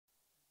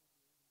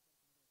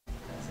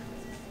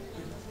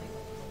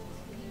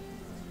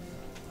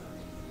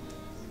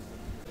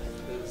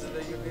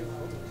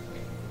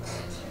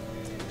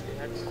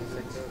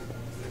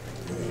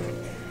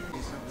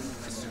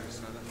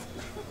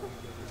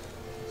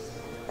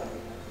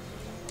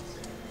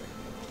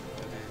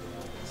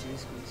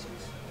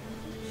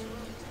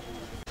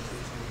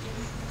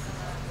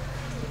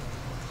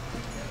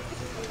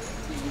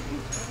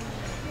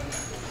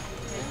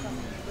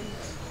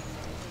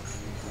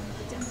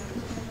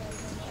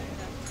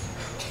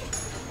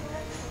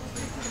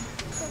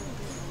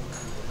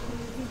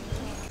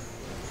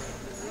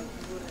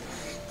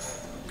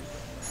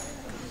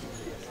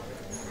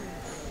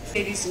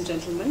Ladies and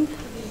gentlemen,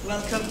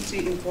 welcome to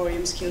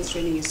Emporium Skills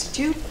Training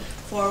Institute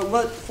for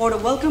the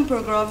welcome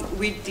program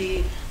with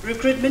the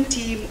recruitment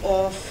team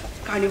of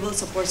Carnival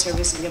Support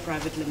Service India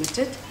Private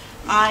Limited.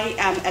 I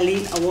am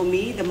Aline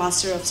Awomi, the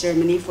Master of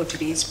Ceremony for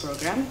today's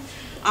program.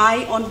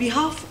 I, on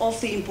behalf of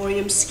the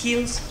Emporium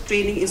Skills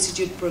Training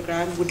Institute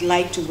program, would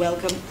like to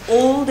welcome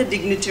all the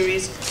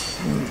dignitaries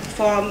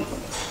from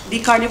the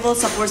Carnival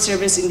Support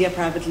Service India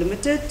Private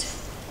Limited,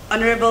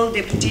 Honorable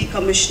Deputy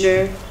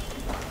Commissioner,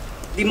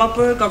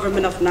 Dimapur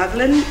Government of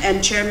Nagaland,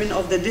 and Chairman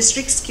of the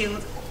District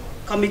Skills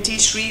Committee,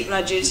 Shri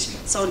Rajesh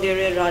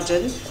Soundarya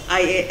Rajan,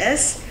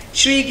 IAS,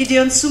 Shri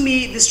Gideon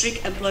Sumi,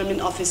 District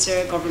Employment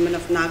Officer, Government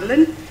of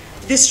Nagaland,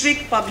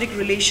 District Public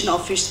Relation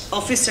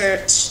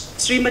Officer,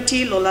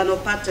 Srimati Lolano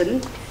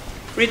Patan,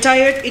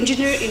 Retired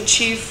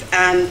Engineer-in-Chief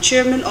and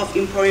Chairman of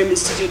Emporium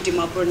Institute,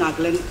 Dimapur,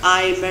 Nagaland,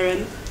 I.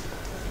 Maran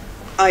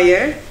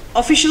Iyer,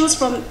 officials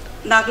from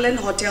Nagaland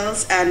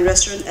Hotels and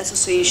Restaurant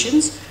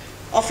Associations,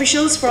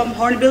 officials from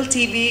Hornbill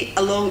TV,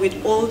 along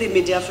with all the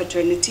media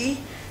fraternity,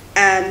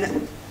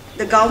 and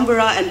the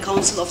Gaumbara and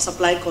Council of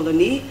Supply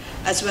Colony,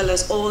 as well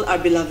as all our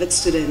beloved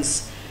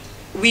students.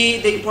 We,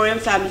 the Emporium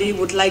family,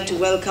 would like to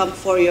welcome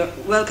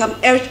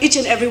each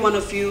and every one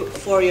of you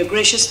for your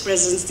gracious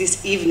presence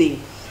this evening.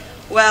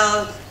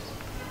 Well,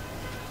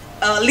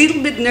 a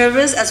little bit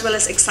nervous as well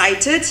as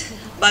excited,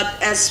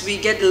 but as we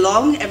get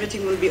along,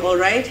 everything will be all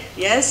right,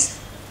 yes?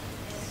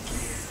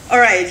 All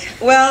right,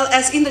 well,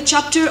 as in the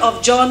chapter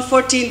of John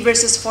 14,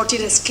 verses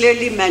 14 is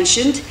clearly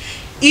mentioned,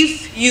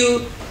 if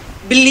you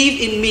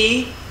believe in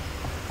me,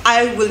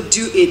 I will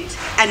do it.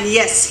 And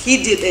yes,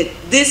 he did it.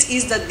 This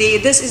is the day,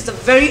 this is the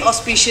very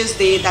auspicious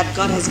day that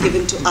God has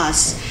given to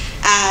us.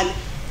 And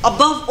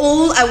above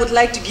all, I would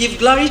like to give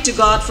glory to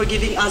God for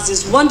giving us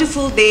this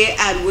wonderful day,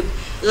 and would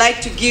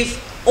like to give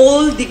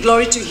all the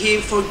glory to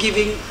him for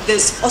giving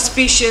this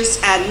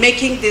auspicious and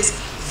making this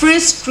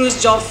first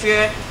cruise job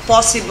fair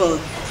possible.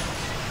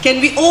 Can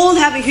we all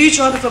have a huge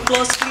round of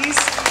applause, please?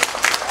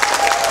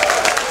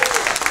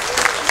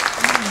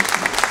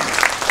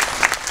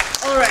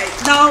 All right,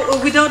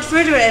 now without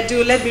further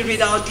ado, let me read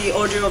out the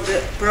order of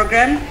the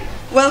program.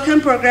 Welcome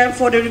program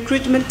for the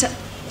recruitment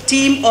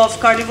team of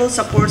Carnival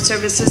Support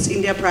Services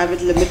India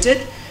Private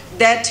Limited,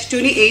 date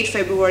 28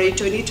 February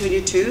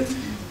 2022,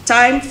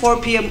 time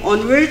 4 p.m.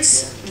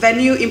 onwards,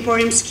 venue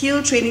Emporium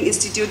Skill Training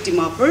Institute,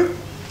 Dimapur.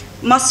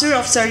 Master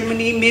of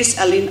Ceremony, Miss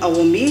Aline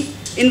Awomi.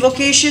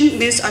 Invocation,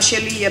 Ms.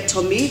 Asheli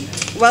Yepthomi.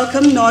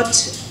 Welcome note,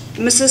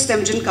 Mrs.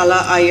 Temjin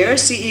Kala Iyer,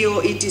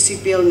 CEO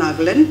ETCPL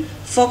Nagaland.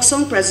 Folk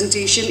song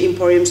presentation,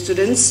 Emporium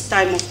students,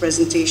 time of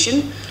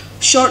presentation.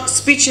 Short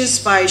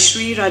speeches by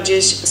Shri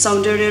Rajesh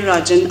Soundarya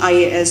Rajan,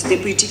 IAS,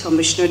 Deputy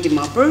Commissioner,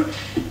 Dimapur.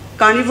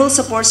 Carnival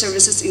Support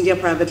Services India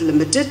Private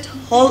Limited.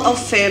 Hall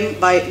of Fame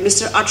by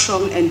Mr.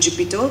 Atrong and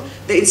Jupito,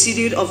 the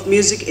Institute of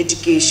Music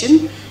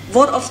Education.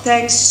 Vote of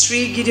thanks,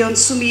 Shri Gideon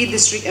Sumi,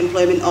 District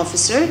Employment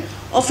Officer.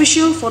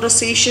 Official photo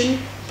session,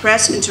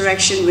 press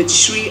interaction with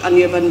Shri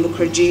Anirban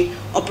Mukherjee,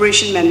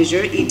 Operation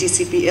Manager,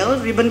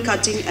 ETCPL, ribbon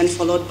cutting, and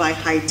followed by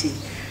high tea.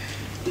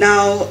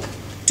 Now,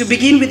 to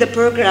begin with the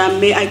program,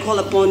 may I call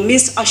upon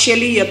Ms.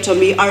 Asheli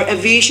Yepthomi, our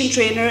aviation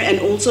trainer, and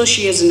also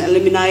she is an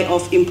alumni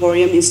of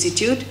Emporium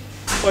Institute,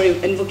 for your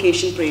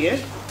invocation prayer.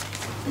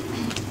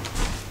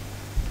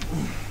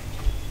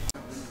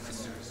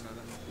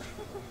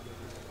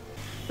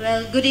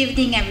 Well, good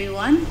evening,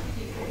 everyone.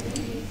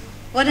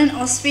 What an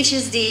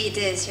auspicious day it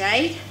is,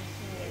 right?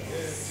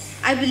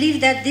 I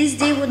believe that this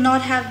day would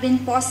not have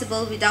been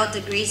possible without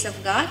the grace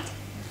of God.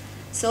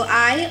 So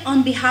I,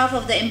 on behalf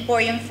of the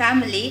Emporium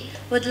family,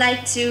 would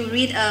like to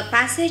read a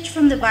passage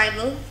from the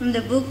Bible, from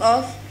the book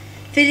of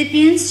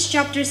Philippians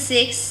chapter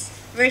 6,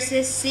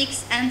 verses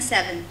 6 and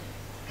 7.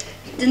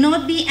 Do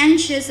not be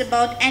anxious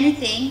about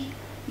anything,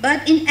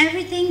 but in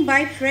everything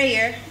by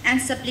prayer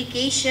and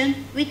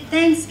supplication with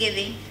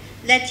thanksgiving,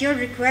 let your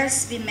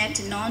requests be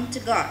made known to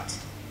God.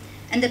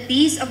 And the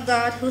peace of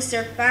God, who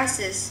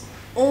surpasses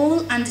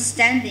all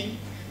understanding,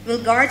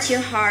 will guard your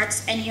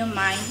hearts and your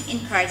mind in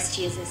Christ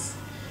Jesus.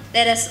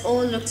 Let us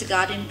all look to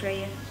God in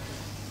prayer.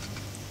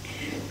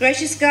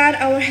 Gracious God,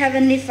 our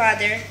Heavenly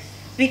Father,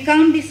 we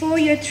come before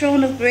your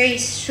throne of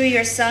grace through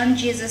your Son,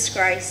 Jesus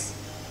Christ.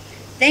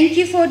 Thank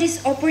you for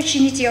this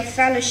opportunity of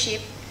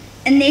fellowship,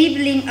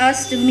 enabling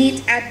us to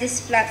meet at this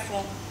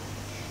platform.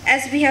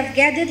 As we have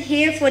gathered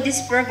here for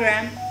this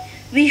program,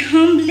 we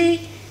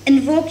humbly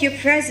invoke your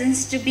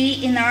presence to be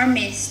in our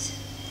midst.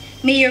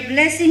 May your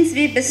blessings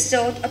be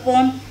bestowed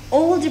upon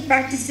all the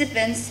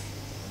participants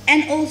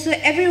and also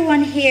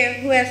everyone here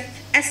who have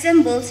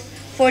assembled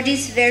for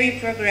this very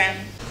program.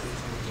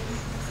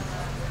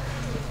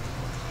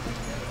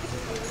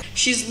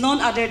 She's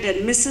none other than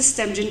Mrs.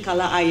 Temjin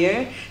Kala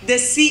Iyer, the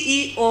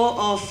CEO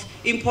of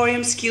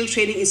Emporium Skill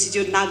Training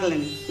Institute,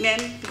 Nagaland. Ma'am,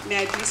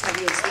 may I please have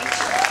you on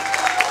stage?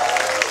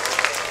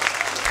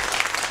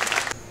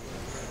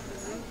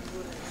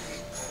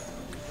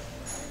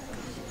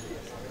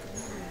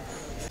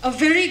 A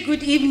very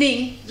good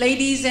evening,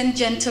 ladies and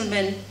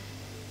gentlemen.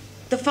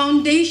 The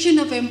foundation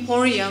of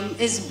Emporium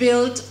is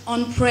built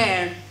on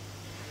prayer.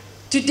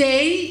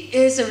 Today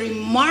is a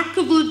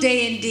remarkable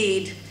day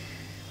indeed,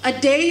 a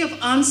day of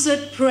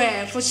answered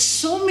prayer for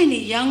so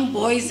many young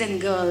boys and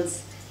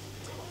girls.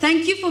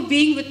 Thank you for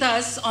being with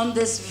us on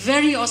this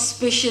very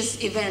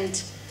auspicious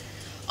event.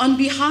 On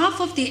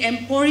behalf of the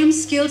Emporium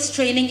Skills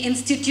Training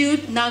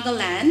Institute,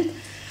 Nagaland,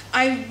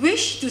 I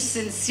wish to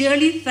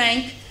sincerely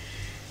thank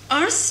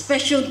our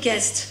special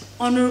guest,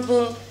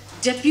 Honorable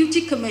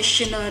Deputy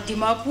Commissioner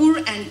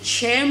Dimapur and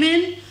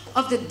Chairman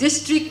of the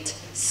District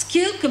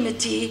Skill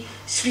Committee,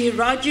 Sri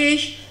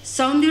Rajesh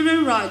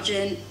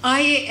Soundararajan,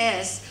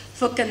 IAS,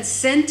 for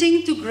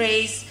consenting to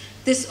grace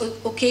this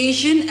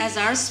occasion as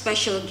our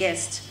special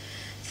guest.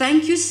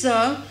 Thank you,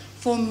 sir,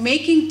 for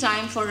making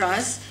time for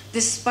us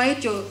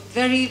despite your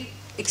very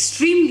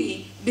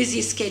extremely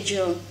busy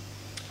schedule.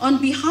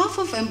 On behalf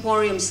of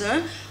Emporium,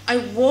 sir, I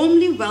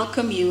warmly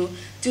welcome you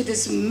to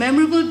this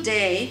memorable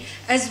day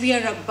as we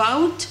are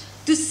about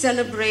to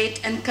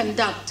celebrate and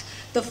conduct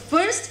the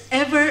first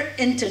ever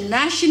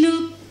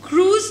international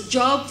cruise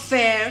job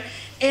fair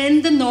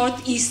in the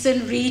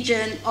northeastern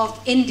region of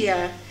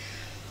India.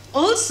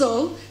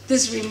 Also,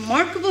 this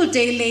remarkable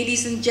day,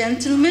 ladies and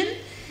gentlemen,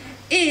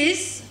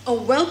 is a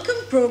welcome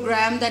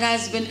program that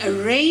has been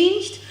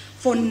arranged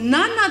for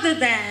none other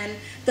than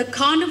the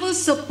Carnival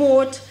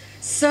Support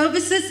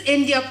Services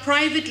India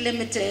Private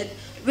Limited,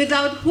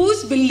 without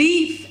whose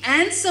belief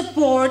and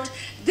support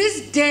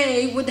this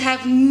day would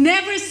have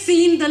never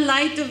seen the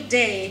light of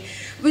day.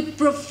 With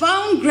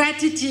profound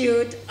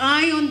gratitude,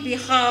 I, on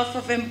behalf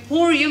of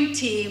Emporium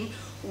team,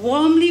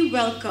 warmly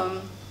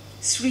welcome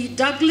Sri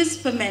Douglas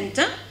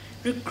Pimenta,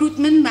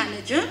 Recruitment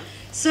Manager.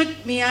 Sir,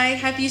 may I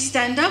have you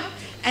stand up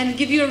and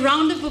give you a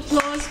round of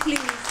applause, please.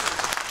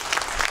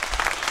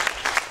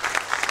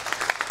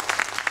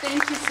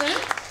 Thank you, sir.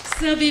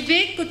 Sir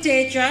Vivek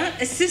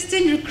Koteja,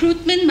 Assistant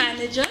Recruitment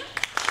Manager.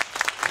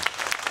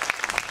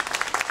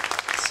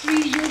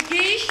 Sri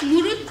Yogesh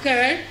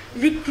Murudkar,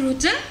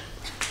 Recruiter.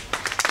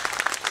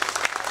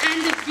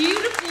 And the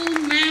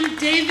beautiful Ma'am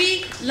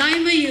Devi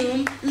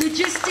Laimayum,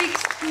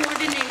 Logistics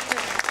Coordinator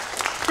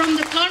from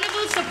the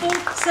Carnival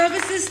Support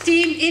Services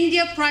Team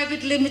India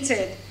Private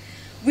Limited.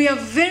 We are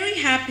very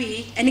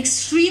happy and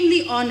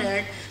extremely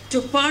honored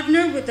to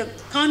partner with the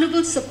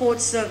Carnival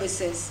Support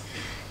Services.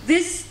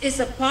 This is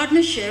a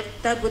partnership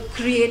that would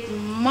create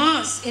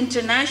mass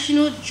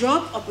international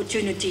job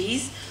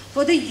opportunities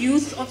for the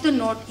youth of the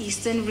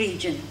northeastern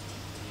region.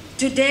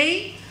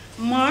 Today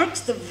marks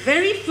the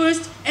very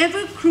first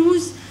ever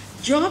cruise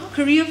job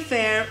career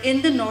fair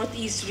in the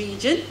northeast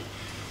region.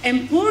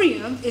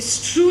 Emporium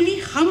is truly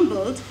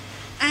humbled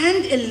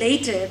and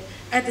elated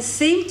at the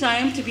same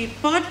time to be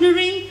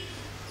partnering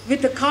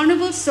with the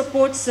Carnival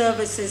Support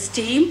Services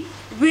team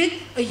with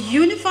a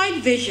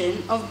unified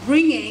vision of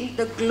bringing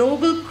the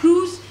global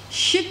cruise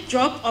ship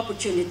job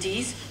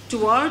opportunities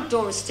to our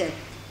doorstep.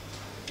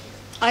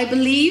 I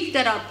believe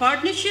that our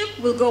partnership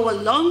will go a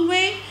long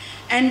way,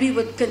 and we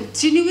would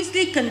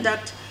continuously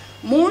conduct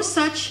more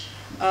such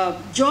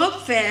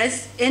job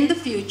fairs in the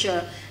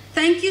future.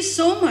 Thank you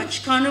so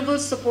much, Carnival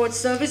Support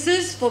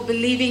Services, for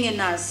believing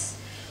in us.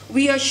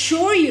 We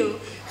assure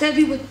you that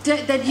you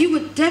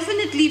would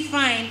definitely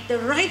find the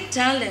right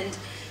talent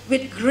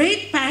with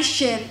great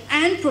passion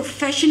and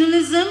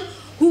professionalism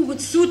who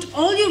would suit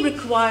all your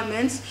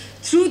requirements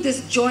through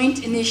this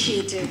joint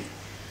initiative.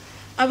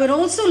 I would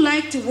also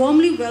like to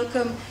warmly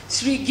welcome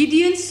Sri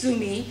Gideon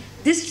Sumi,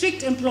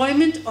 District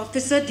Employment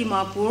Officer,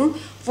 Dimapur,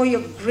 for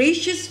your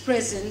gracious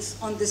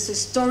presence on this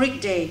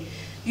historic day.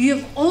 You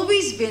have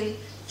always been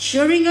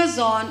cheering us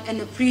on and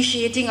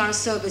appreciating our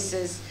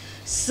services.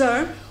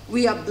 Sir,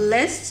 we are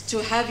blessed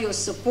to have your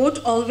support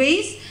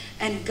always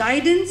and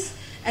guidance,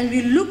 and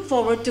we look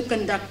forward to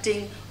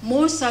conducting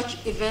more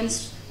such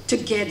events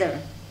together.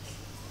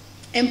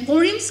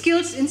 Emporium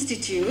Skills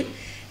Institute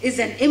is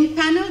an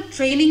impaneled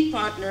training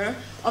partner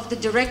of the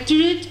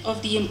Directorate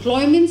of the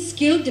Employment,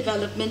 Skill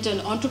Development and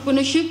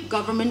Entrepreneurship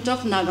Government of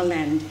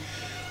Nagaland.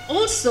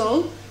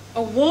 Also,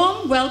 a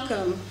warm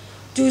welcome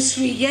to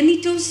Sri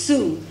Yenito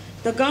Su,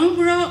 the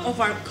Gangura of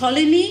our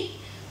colony,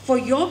 for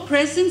your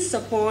present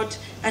support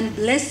and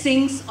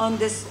blessings on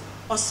this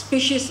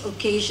auspicious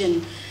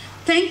occasion.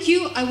 Thank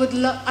you.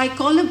 I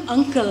call him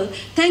Uncle.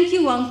 Thank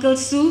you, Uncle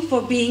Su,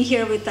 for being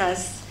here with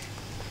us.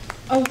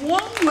 A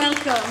warm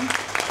welcome.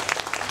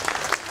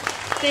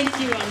 Thank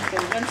you,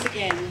 Uncle, once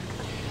again.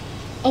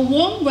 A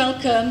warm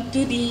welcome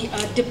to the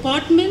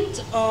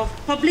Department of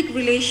Public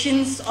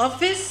Relations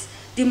Office,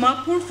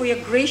 Dimapur, for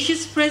your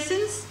gracious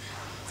presence.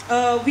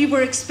 We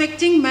were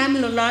expecting Ma'am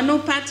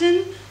Lolano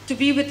Patton to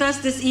be with us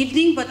this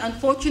evening, but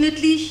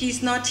unfortunately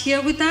she's not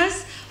here with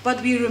us,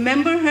 but we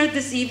remember her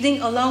this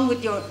evening along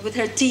with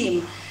her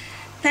team.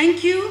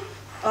 Thank you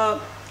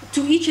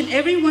to each and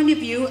every one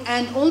of you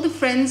and all the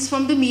friends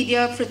from the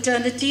media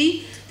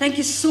fraternity. Thank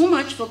you so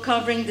much for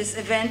covering this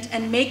event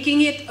and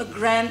making it a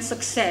grand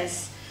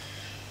success.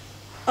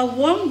 A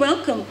warm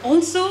welcome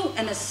also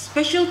and a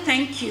special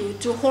thank you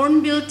to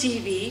Hornbill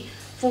TV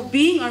for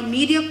being our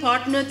media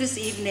partner this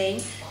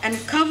evening and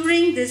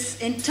covering this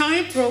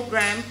entire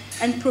program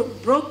and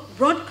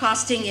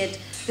broadcasting it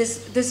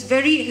this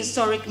very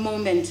historic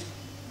moment.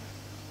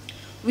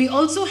 We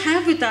also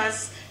have with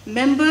us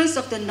members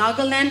of the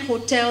Nagaland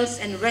Hotels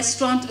and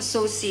Restaurant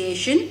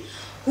Association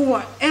who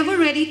are ever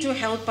ready to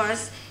help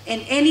us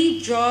in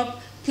any job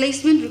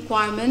placement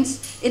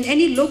requirements, in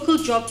any local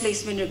job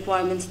placement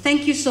requirements.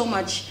 Thank you so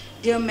much,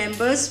 dear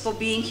members, for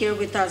being here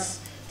with us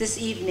this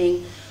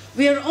evening.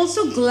 We are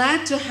also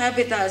glad to have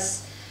with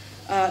us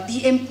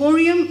the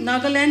Emporium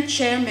Nagaland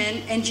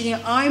Chairman, Engineer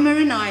I.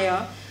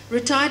 Maranaya,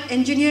 retired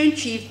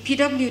Engineer-in-Chief,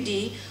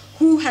 PWD,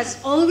 who has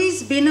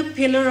always been a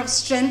pillar of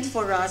strength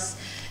for us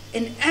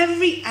in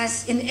every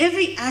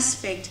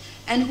aspect,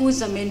 and who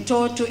is a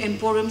mentor to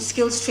Emporium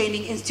Skills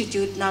Training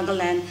Institute,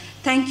 Nagaland.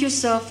 Thank you,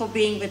 sir, for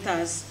being with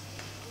us.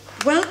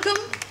 Welcome,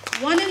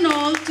 one and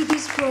all, to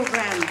this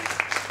program.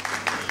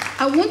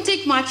 I won't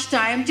take much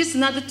time, just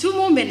another 2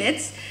 more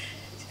minutes,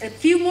 a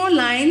few more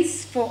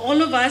lines for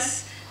all of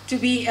us to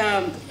be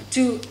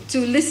to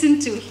listen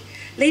to.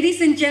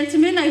 Ladies and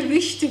gentlemen, I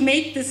wish to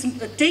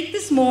take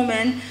this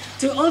moment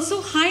to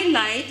also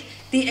highlight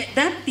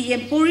that the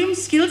Emporium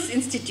Skills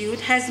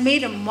Institute has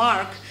made a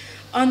mark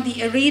on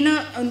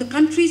the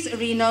country's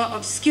arena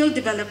of skill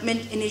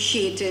development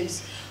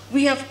initiatives.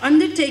 We have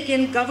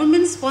undertaken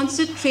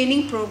government-sponsored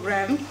training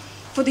program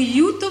for the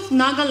youth of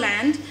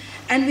Nagaland,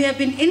 and we have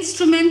been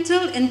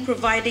instrumental in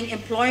providing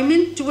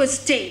employment to a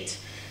state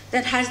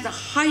that has the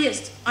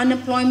highest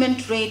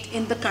unemployment rate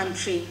in the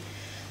country.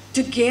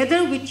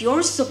 Together with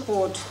your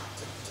support,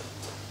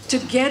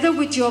 together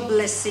with your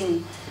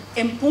blessing,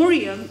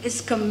 Emporium is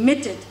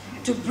committed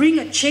to bring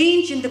a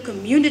change in the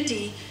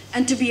community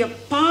and to be a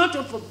part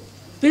of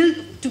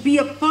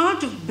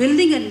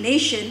building a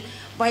nation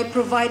by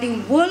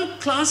providing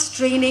world-class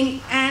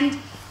training and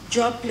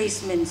job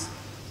placements.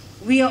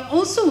 We are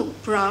also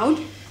proud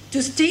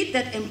to state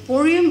that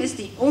Emporium is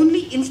the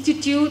only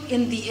institute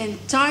in the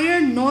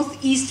entire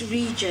Northeast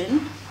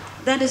region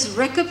that is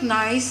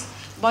recognized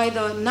by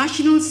the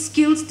National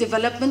Skills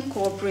Development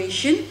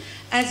Corporation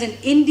as an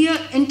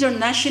India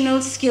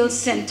International Skills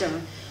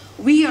Center.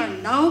 We are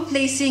now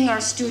placing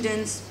our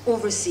students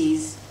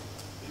overseas.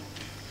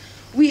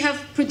 We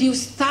have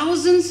produced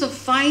thousands of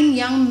fine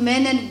young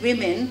men and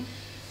women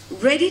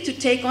ready to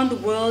take on the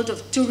world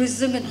of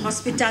tourism and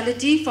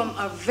hospitality from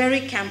our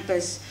very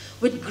campus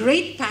with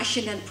great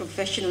passion and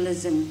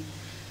professionalism.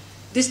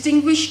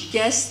 Distinguished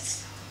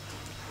guests,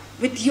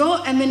 with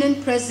your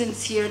eminent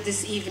presence here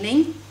this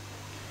evening,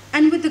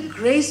 and with the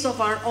grace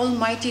of our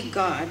Almighty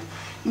God,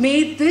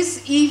 may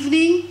this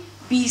evening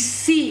be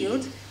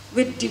sealed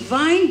with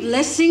divine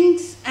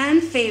blessings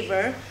and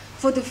favor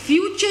for the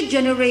future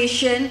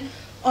generation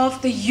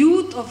of the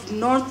youth of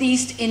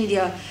Northeast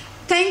India.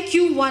 Thank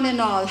you, one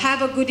and all.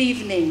 Have a good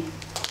evening.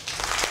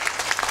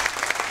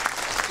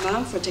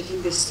 Ma'am, for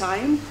taking this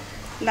time.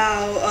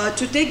 Now,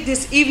 to take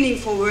this evening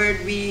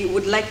forward, we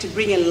would like to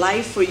bring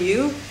alive for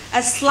you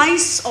a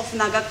slice of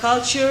Naga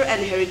culture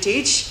and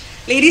heritage.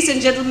 Ladies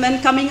and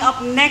gentlemen, coming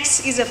up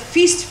next is a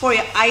feast for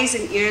your eyes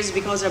and ears,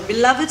 because our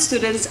beloved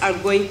students are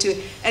going to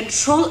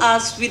enthrall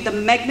us with the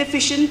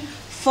magnificent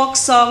folk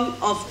song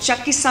of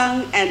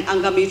Chakisang and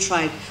Angami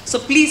tribe. So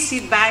please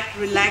sit back,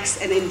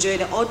 relax, and enjoy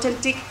the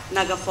authentic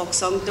Naga folk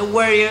song, The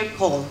Warrior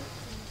Call.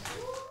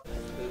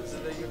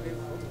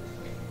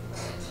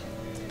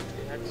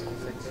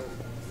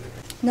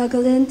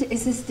 Nagaland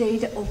is a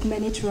state of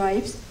many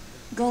tribes,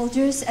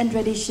 cultures, and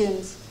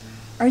traditions.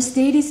 Our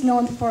state is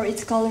known for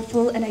its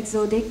colorful and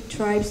exotic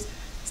tribes,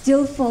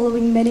 still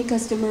following many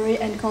customary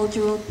and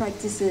cultural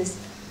practices.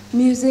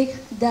 Music,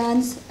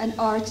 dance, and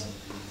art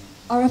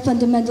are a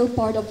fundamental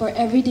part of our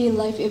everyday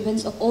life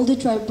events of all the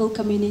tribal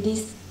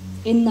communities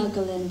in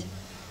Nagaland.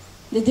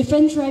 The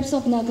different tribes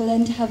of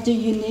Nagaland have their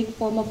unique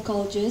form of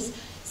cultures,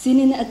 seen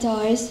in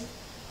attires,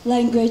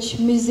 language,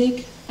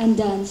 music, and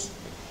dance.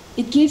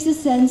 It gives a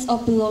sense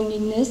of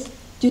belongingness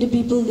to the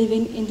people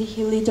living in the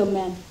hilly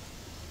domain.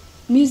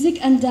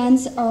 Music and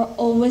dance are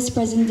always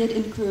presented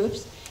in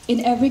groups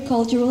in every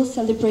cultural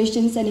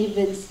celebrations and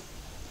events.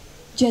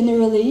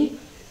 Generally,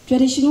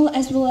 traditional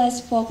as well as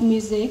folk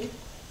music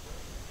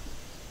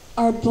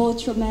are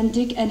both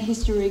romantic and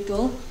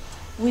historical,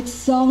 with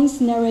songs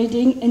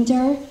narrating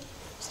entire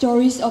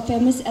stories of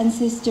famous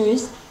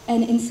ancestors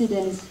and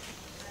incidents.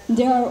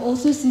 There are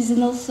also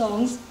seasonal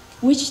songs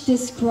which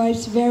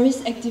describes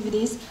various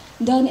activities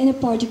done in a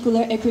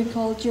particular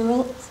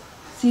agricultural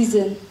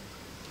season.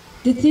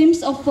 The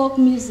themes of folk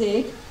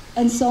music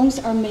and songs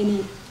are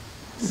many.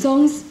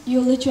 Songs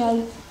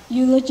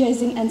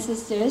eulogizing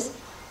ancestors,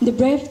 the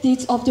brave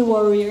deeds of the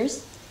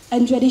warriors,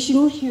 and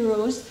traditional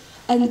heroes,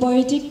 and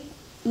poetic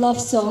love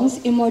songs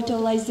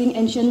immortalizing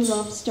ancient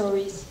love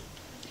stories.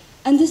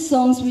 And the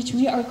songs which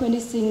we are going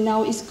to sing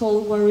now is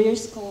called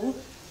Warrior's Call.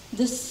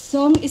 The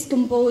song is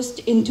composed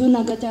in two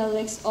Naga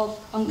dialects of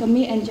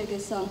Angami and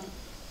Jagasang,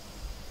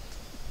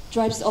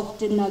 tribes of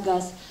the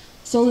Nagas.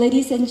 So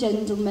ladies and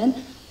gentlemen,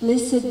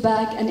 please sit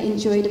back and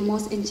enjoy the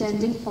most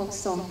enchanting folk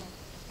song.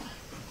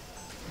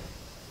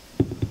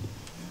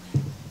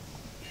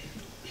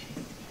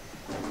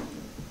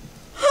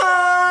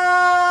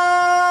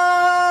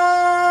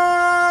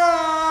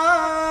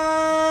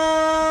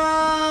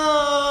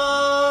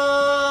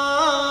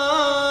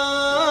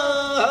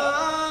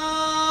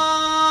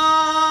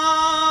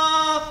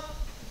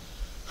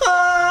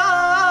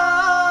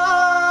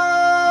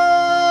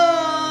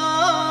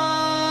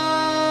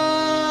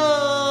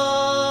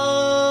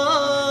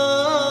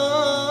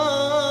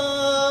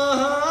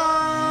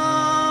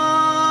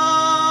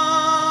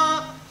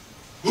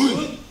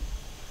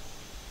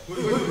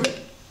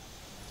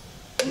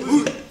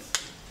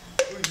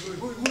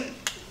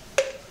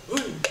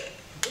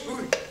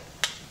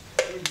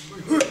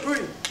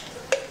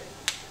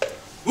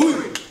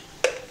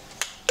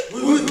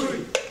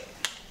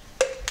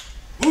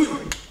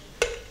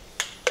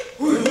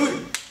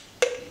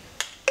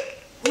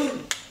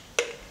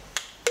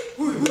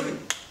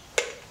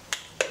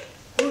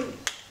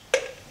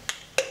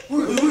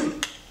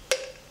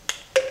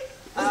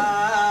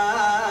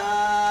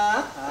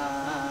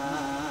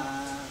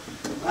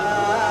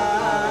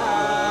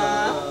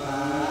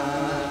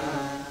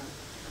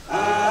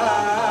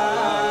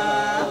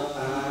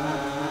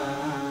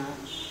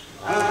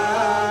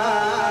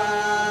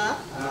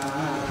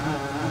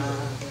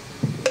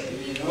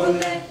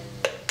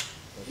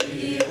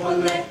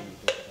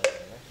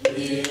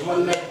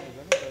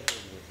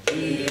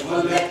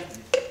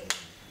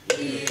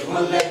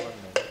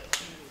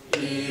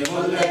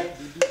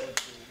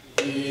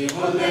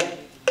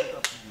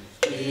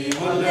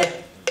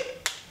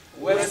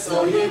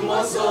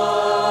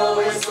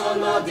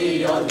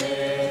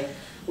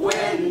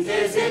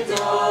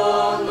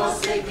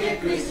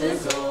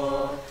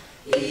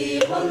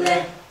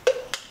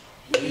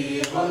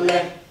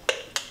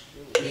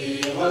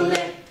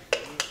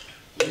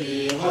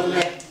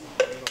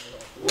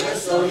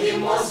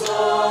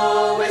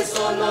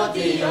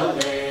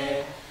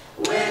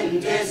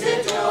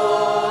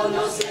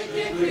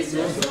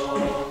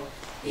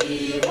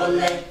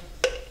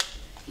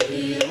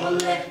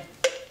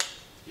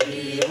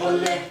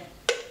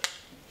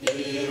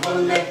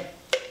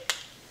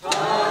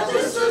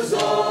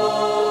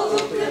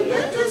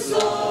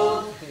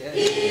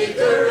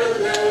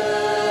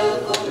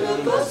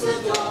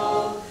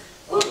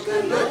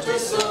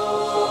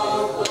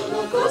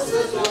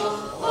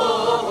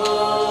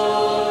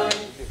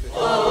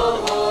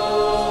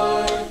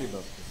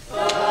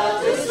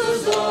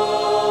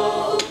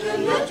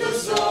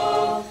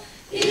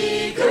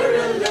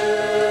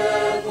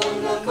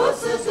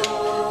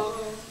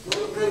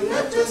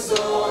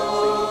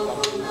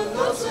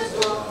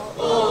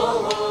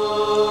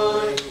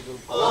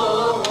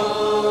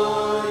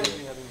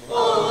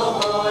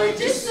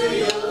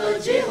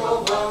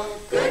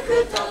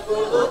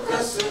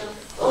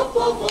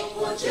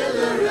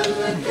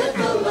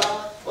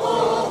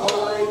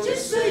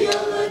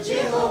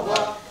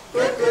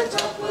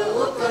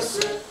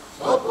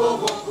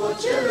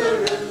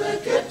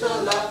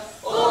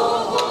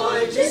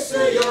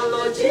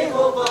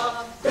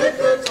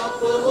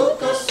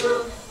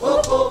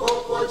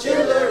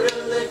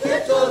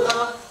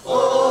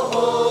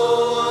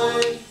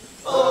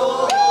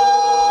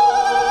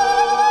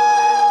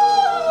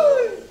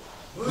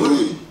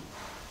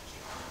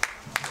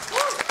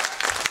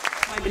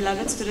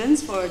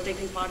 For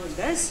taking part in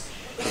this.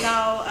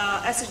 Now,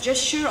 as a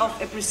gesture of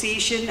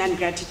appreciation and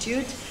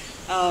gratitude,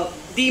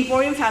 the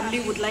Emporium family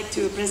would like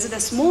to present a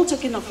small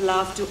token of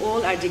love to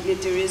all our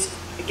dignitaries,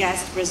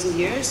 guests present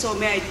here. So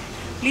may I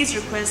please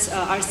request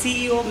our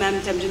CEO,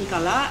 Ma'am Temjin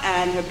Kala,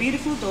 and her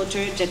beautiful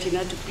daughter,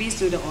 Jatina, to please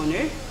do the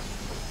honor.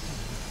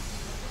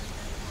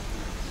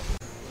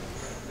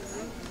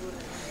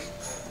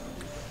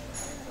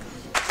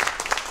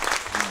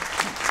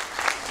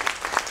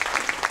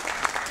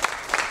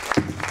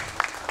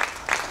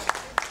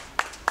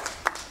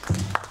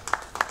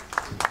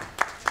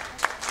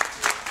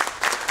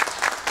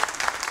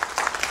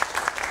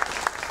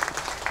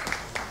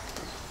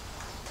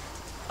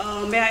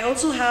 May I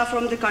also have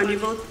from the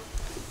Carnival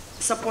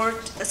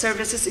Support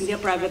Services India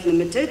Private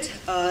Limited,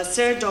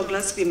 Sir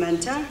Douglas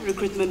Pimenta,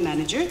 Recruitment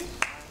Manager.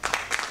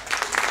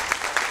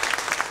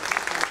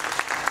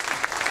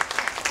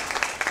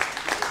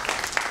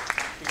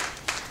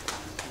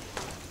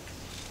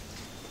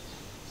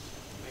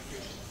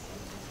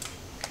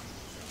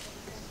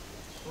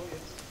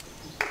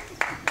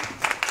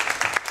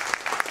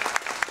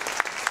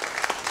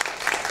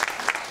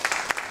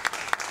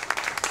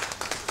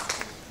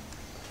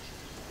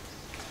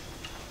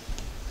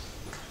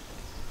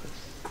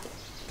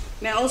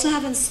 May I also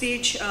have on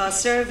stage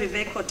Sir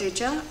Vivek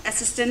Kotecha,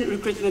 Assistant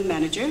Recruitment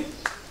Manager.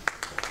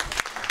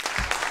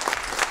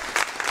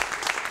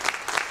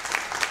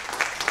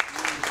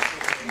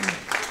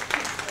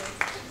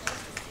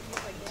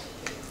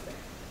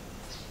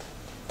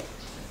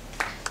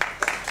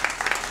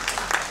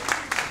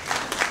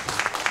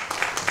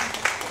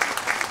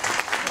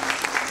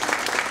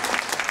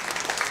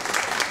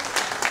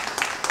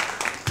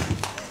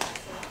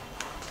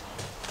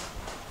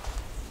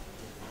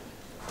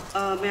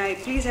 May I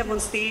please have on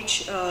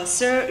stage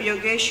Sir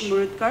Yogesh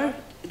Murudkar,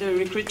 the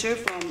recruiter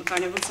from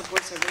Carnival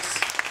Support Service.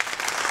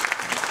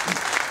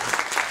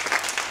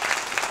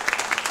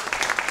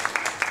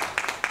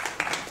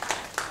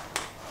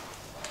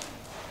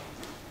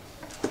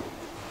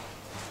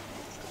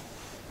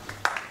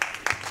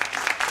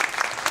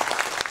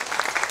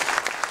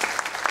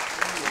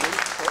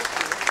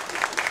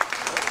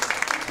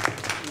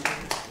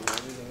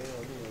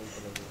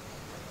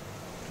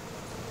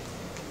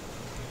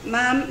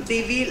 Ma'am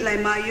Devi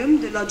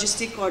Laimayum, the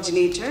Logistic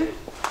Coordinator.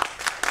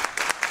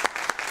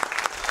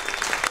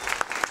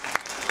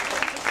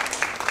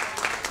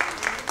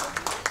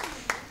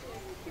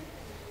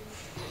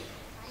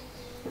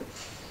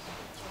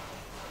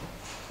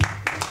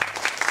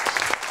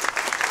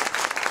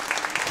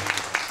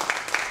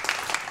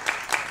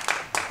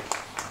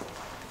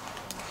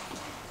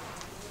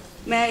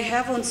 May I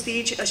have on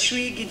stage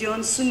Shri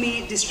Gideon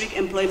Sumi, District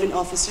Employment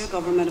Officer,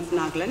 Government of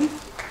Nagaland.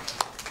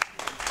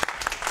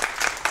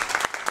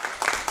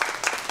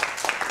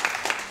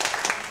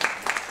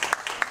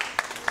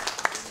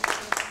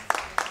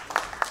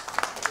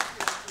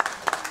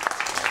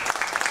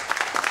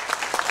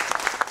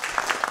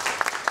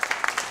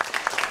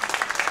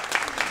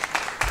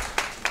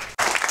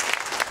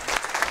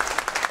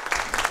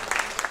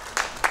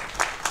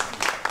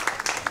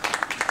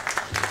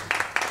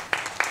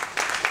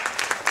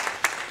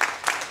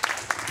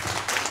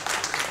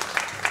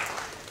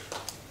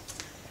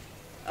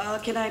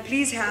 can I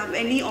please have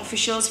any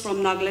officials from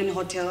Nagaland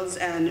Hotels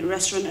and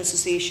Restaurant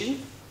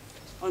Association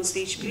on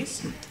stage,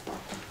 please?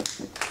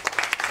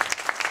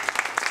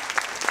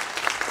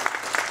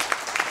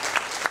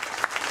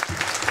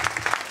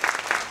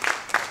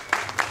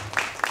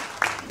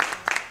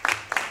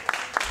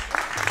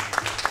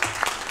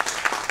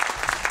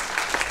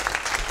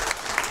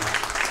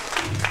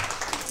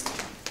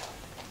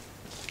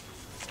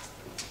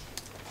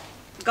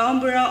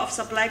 Gaumbura of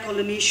Supply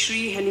Colony,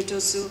 Sri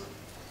Henitosu.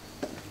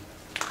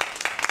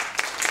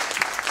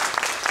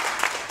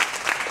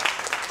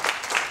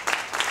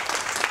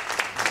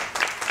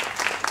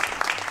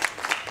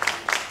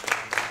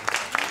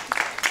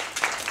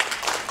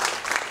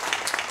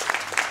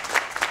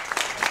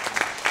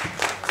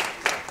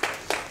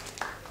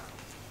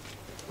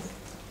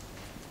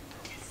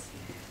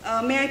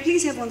 May I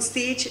please have on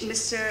stage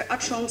Mr.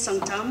 Atron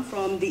Sangtam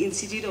from the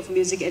Institute of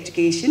Music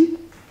Education.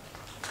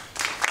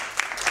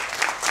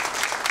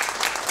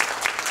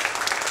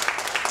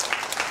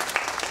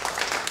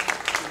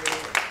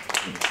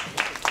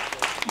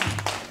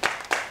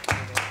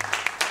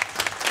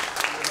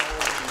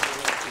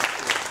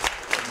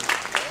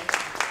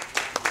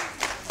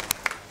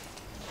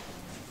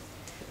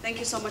 Thank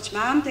you so much,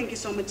 ma'am. Thank you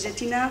so much,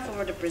 Jatina,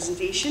 for the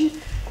presentation.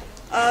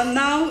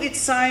 Now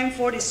it's time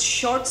for these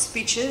short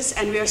speeches,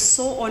 and we are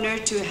so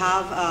honored to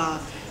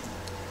have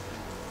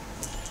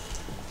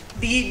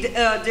the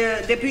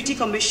Deputy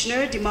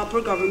Commissioner,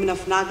 Dimapur Government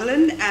of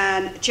Nagaland,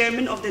 and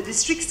Chairman of the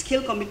District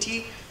Skill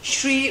Committee,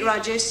 Sri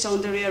Rajesh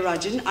Soundarya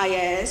Rajan,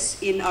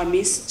 IAS, in our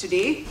midst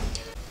today.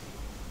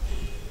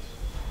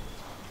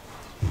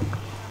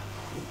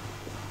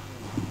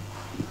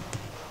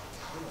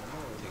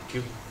 Thank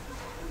you.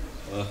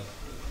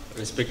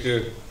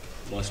 Respected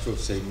Master of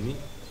Ceremony,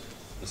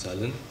 Ms.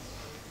 Allen,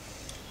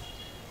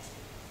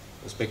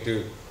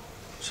 respected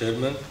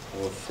Chairman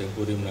of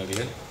Emporium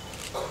Nagaland,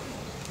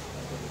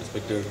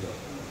 respected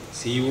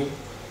CEO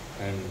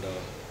and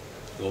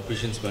the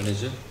Operations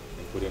Manager,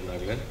 Emporium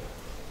Nagaland,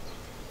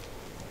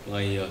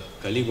 my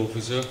colleague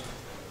officer,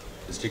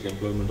 District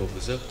Employment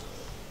Officer,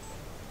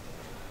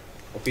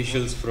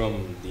 officials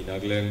from the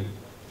Nagaland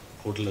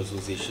Hotel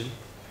Association,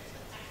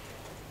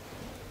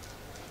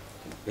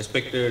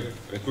 respected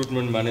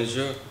Recruitment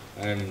Manager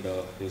and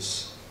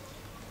his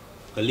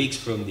colleagues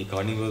from the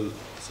Carnival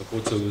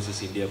Support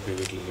Services India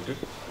Private Limited,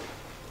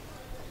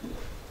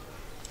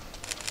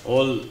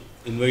 all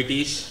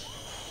invitees,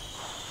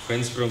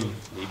 friends from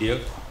media,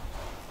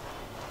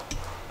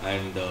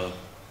 and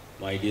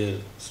my dear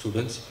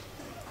students.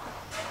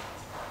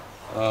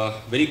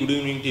 Very good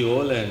evening to you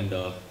all, and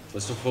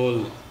first of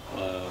all,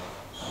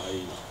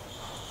 I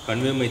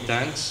convey my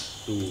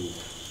thanks to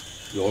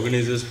the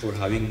organizers for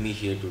having me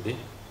here today.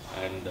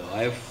 And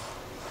I've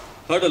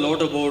heard a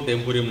lot about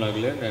Emporium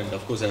Nagaland, and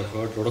of course I've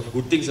heard a lot of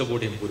good things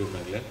about Emporium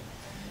Nagaland,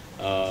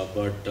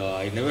 but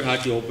I never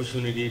had the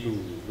opportunity to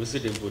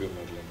visit Emporium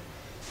Nagaland.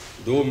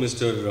 Though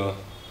Mr.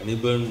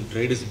 Aniban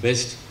tried his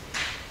best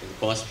in the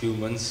past few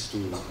months to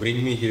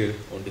bring me here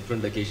on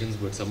different occasions,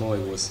 but somehow I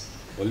was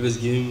always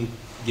giving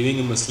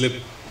him a slip,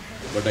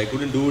 but I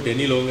couldn't do it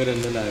any longer,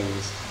 and then I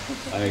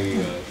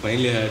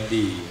finally had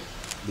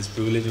this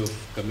privilege of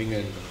coming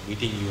and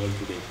meeting you all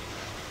today.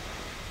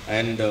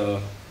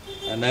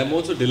 And I'm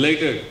also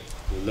delighted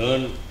to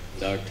learn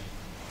that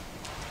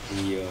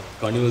the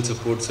Carnival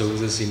Support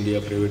Services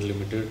India Private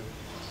Limited,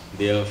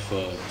 they have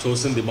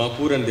chosen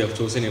Dimapur and they have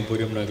chosen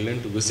Emporium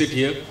Nagaland to visit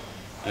here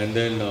and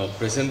then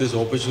present this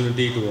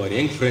opportunity to our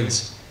young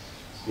friends,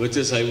 which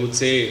is, I would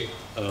say,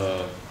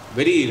 a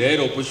very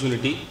rare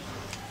opportunity,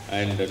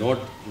 and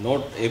not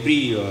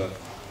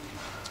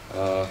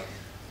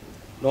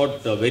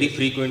very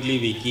frequently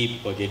we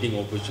keep getting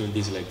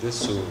opportunities like this.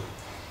 So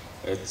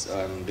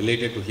I'm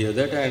delighted to hear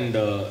that, and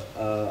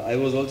I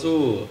was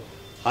also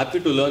happy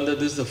to learn that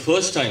this is the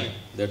first time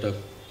that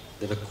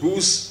a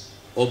cruise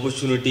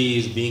opportunity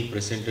is being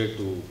presented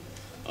to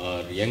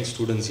our young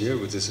students here,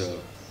 which is a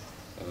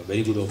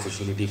very good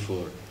opportunity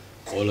for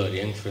all our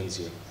young friends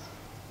here.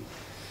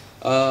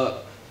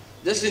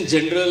 Just in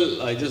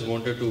general, I just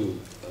wanted to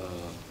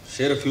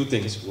share a few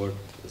things what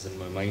is in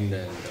my mind,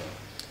 and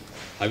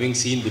having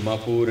seen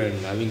Dimapur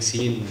and having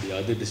seen the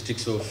other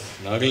districts of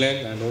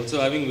Nagaland, and also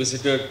having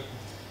visited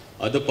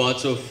other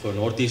parts of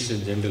Northeast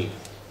in general,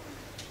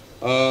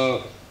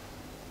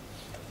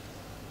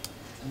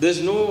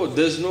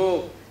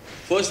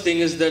 first thing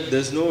is that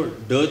there's no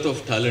dearth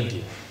of talent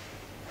here,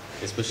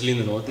 especially in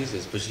the Northeast,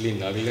 especially in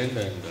Nagaland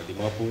and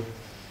Dimapur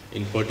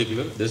in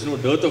particular. There's no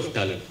dearth of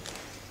talent.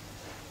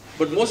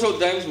 But most of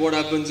the times what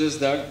happens is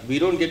that we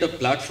don't get a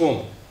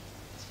platform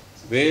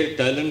where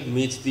talent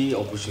meets the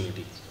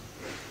opportunity.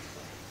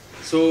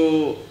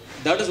 So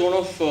that is one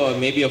of,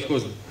 maybe of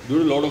course, due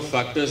to a lot of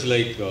factors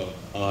like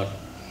our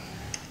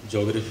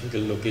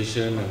geographical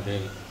location, and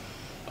then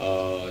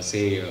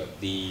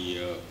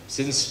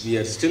since we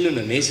are still in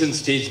a nascent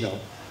stage now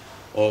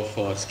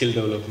of skill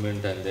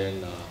development, and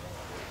then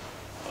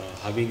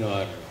having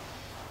our,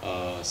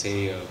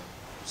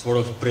 sort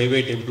of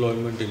private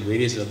employment in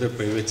various other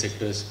private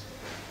sectors,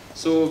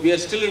 So we are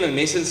still in a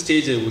nascent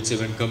stage, I would say,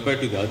 when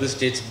compared to the other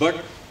states. But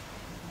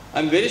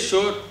I'm very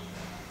sure,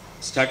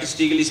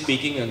 statistically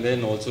speaking, and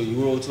then also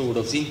you also would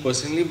have seen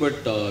personally,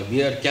 but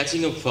we are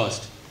catching up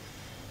fast.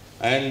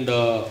 And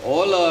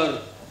all our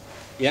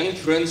young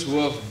friends who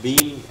have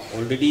been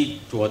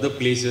already to other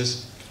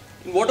places,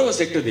 in whatever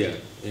sector they are,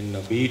 in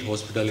be it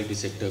hospitality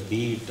sector,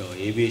 be it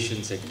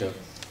aviation sector,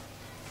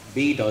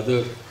 be it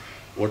other,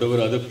 whatever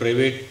other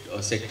private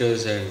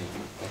sectors and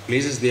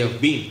places they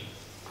have been,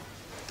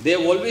 they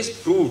have always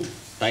proved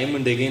time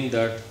and again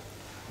that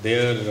they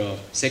are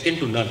second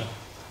to none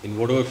in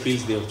whatever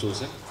fields they have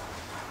chosen,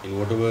 in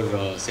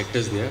whatever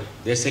sectors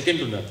they are second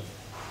to none.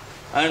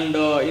 And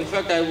in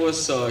fact, I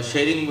was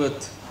sharing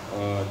with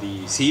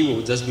the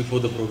CEO just before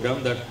the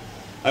program that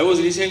I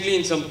was recently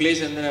in some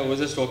place and then I was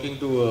just talking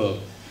to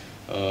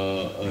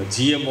a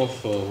GM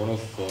of one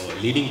of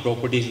leading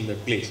properties in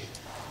that place.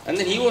 And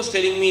then he was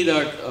telling me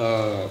that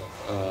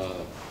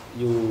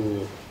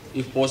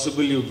if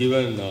possible, you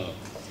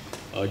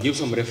give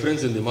some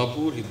reference in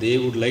Dimapur. They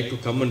would like to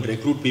come and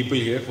recruit people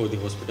here for the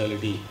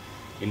hospitality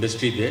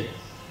industry there.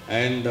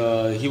 And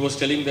he was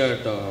telling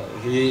that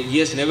he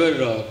has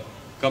never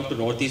come to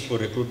Northeast for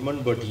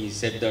recruitment, but he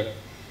said that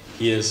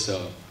he has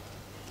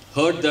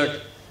heard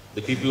that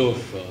the people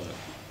of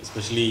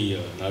especially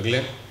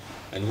Nagaland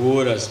and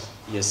whoever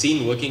he has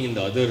seen working in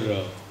the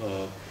other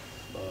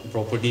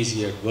properties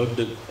he had worked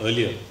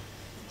earlier.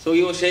 So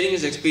he was sharing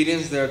his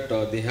experience that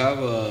they have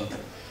a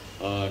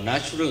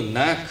natural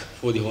knack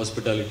for the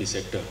hospitality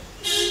sector,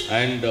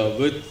 and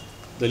with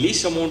the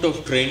least amount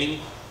of training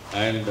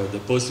and the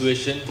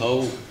persuasion,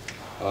 how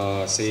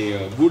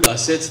good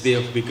assets they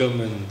have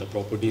become in the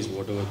properties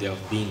whatever they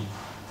have been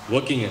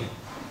working in.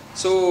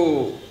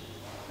 So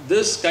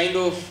this kind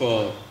of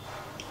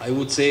I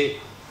would say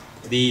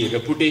the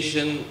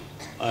reputation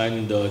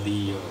and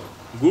the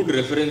good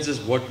references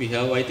what we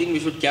have, I think we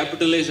should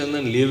capitalize and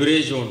then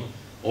leverage on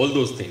all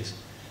those things.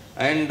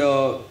 And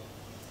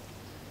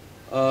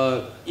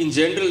in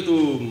general,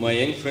 to my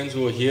young friends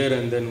who are here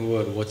and then who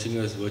are watching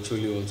us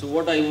virtually also,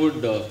 what I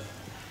would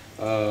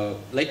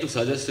like to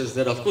suggest is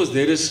that, of course,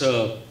 there is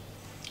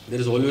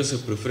always a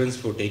preference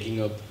for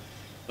taking up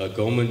a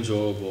government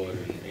job or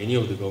any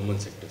of the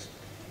government sectors.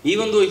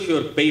 Even though if you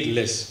are paid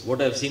less,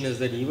 what I have seen is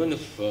that even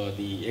if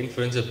the young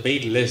friends are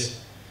paid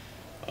less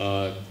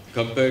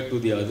compared to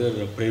the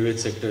other private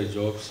sector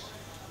jobs,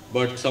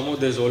 but somehow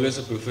there is always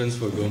a preference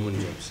for government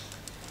jobs.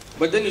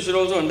 But then you should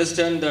also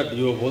understand that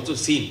you have also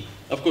seen,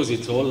 of course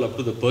it's all up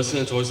to the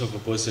personal choice of a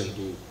person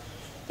to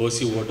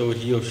pursue whatever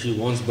he or she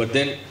wants, but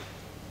then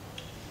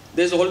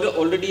there's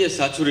already a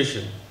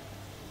saturation.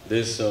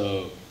 There's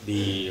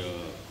the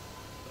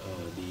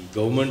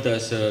government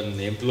as an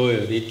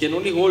employer, it can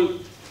only hold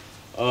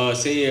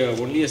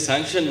only a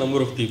sanctioned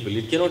number of people.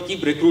 It cannot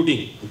keep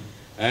recruiting,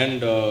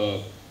 and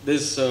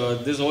there's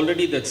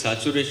already that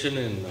saturation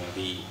in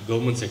the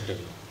government sector.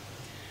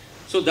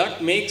 So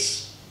that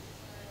makes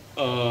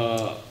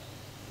the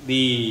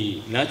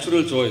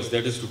natural choice,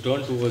 that is to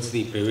turn towards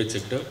the private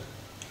sector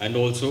and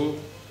also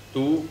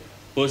to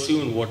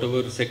pursue in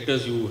whatever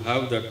sectors you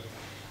have that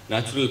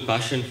natural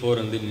passion for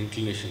and then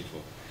inclination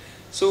for.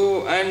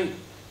 So, and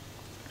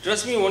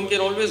trust me, one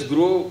always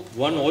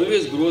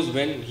grows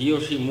when he or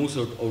she moves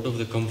out of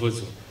the comfort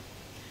zone.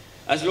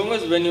 As long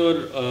as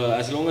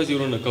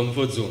you're in a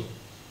comfort zone,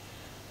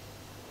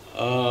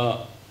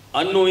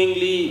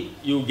 unknowingly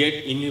you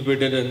get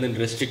inhibited and then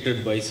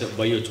restricted by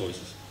your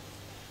choices.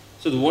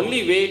 So the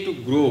only way to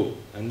grow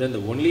and then the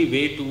only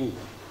way to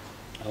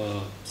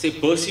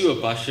pursue a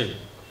passion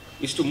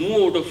is to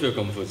move out of your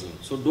comfort zone.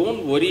 So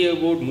don't worry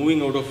about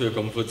moving out of your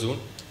comfort zone,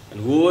 and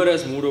whoever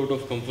has moved out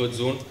of comfort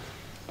zone,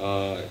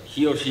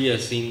 he or she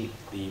has seen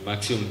the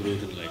maximum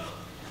growth in life.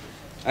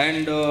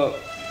 And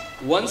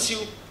once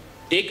you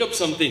take up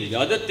something, the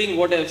other thing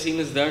what I have seen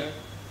is that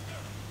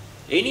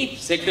any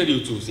sector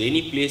you choose,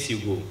 any place you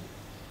go,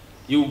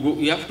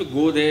 you have to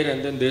go there,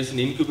 and then there's an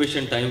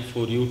incubation time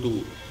for you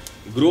to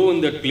grow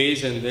in that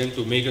place and then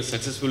to make a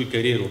successful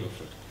career out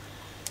of it.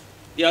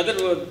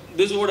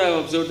 This is what I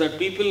have observed, that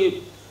people,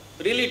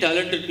 really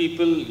talented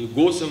people, you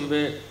go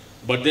somewhere,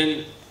 but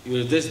then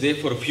you're just there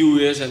for a few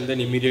years and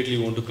then immediately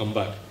you want to come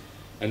back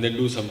and then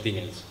do something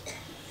else.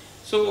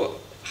 So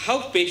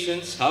have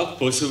patience, have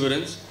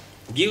perseverance,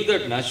 give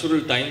that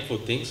natural time for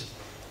things,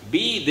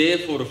 be there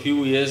for a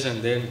few years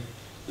and then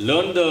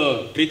learn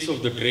the tricks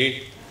of the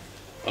trade,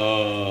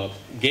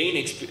 gain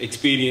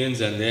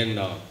experience, and then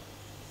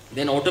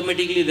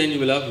automatically then you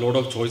will have a lot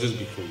of choices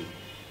before you.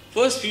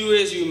 First few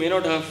years you may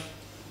not have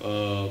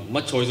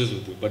much choices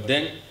with you, but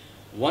then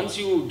once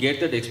you get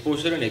that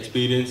exposure and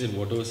experience in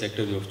whatever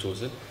sector you have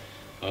chosen,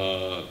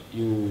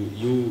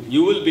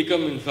 you will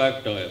become, in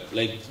fact,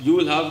 you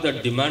will have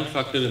that demand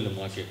factor in the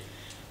market.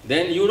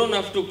 Then you don't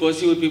have to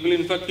pursue with people.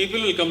 In fact,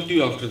 people will come to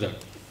you after that,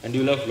 and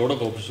you will have a lot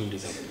of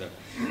opportunities after that.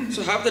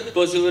 So have that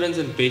perseverance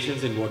and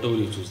patience in whatever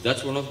you choose.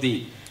 That's one of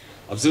the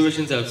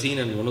observations I've seen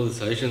and one of the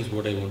suggestions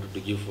what I wanted to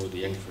give for the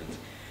young friends.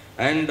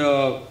 And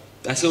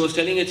as I was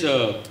telling, it's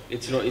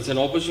an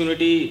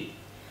opportunity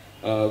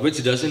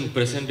which doesn't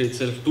present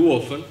itself too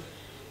often.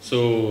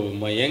 So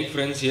my young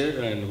friends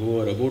here and who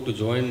are about to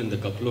join in the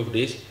couple of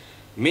days,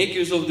 make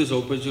use of this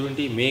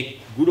opportunity, make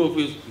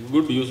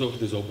good use of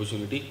this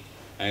opportunity,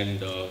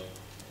 and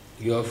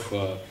you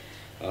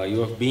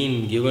have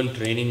been given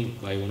training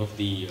by one of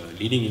the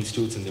leading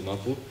institutes in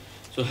Dimapur.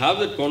 So have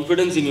that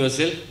confidence in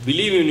yourself,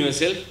 believe in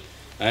yourself,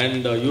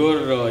 and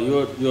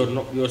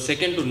you're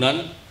second to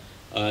none,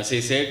 as I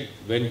said,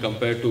 when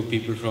compared to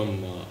people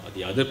from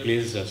the other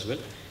places as well.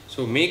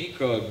 So make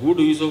good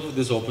use of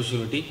this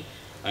opportunity,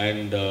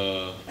 and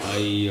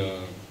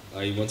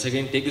I once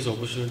again take this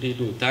opportunity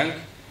to thank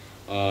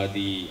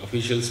the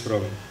officials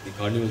from the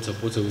Carnival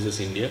Support Services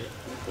India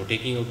for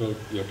taking out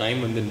your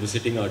time and then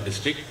visiting our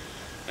district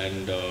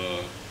and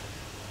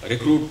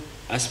recruit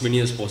as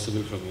many as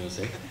possible from your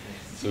side.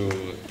 So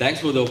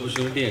thanks for the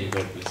opportunity and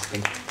God bless.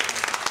 Thank you.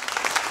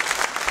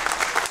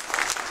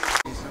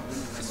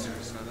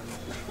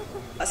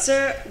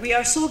 Sir, we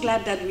are so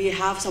glad that we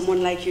have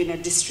someone like you in our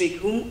district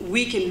whom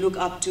we can look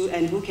up to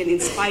and who can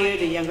inspire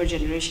the younger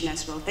generation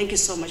as well. Thank you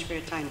so much for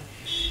your time.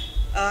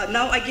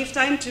 Now I give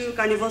time to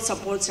Carnival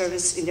Support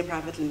Service India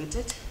Private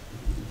Limited.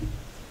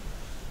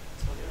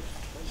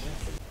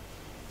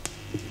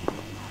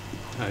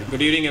 Hi,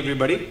 good evening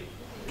everybody.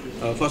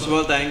 First of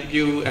all, thank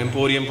you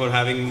Emporium for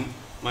having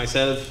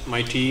myself,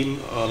 my team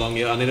along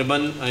here.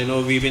 Anirban, I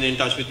know we've been in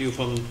touch with you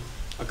from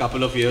a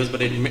couple of years,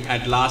 but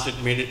at last it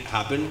made it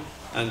happen.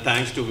 And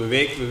thanks to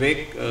Vivek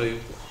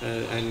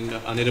and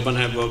Anirban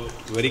have worked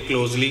very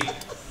closely.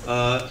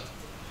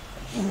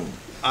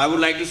 I would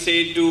like to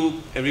say to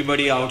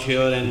everybody out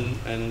here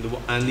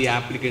and the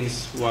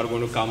applicants who are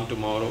going to come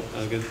tomorrow,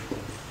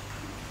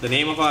 the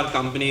name of our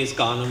company is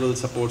Carnival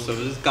Support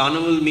Services.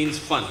 Carnival means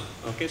fun,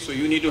 okay? So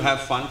you need to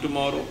have fun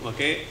tomorrow,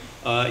 okay?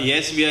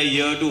 Yes, we are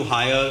here to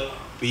hire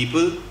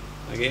people,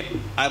 okay?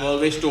 I've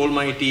always told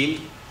my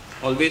team,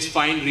 always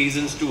find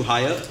reasons to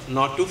hire,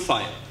 not to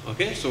fire,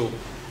 okay? So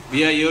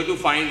we are here to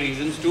find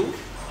reasons to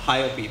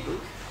hire people.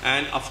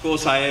 And of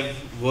course, I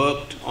have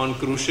worked on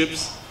cruise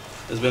ships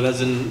as well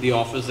as in the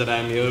office that I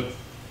am here.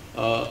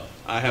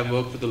 I have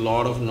worked with a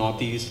lot of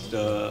Northeast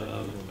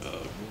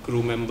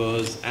crew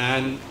members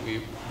and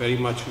very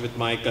much with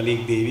my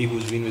colleague Devi,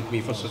 who's been with me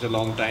for such a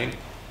long time.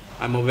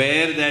 I'm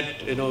aware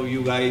that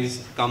you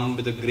guys come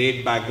with a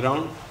great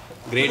background,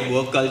 great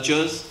work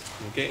cultures.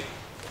 Okay,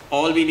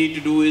 all we need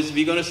to do is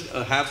we're going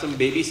to have some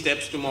baby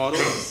steps tomorrow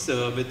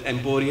with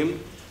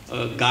Emporium,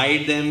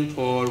 guide them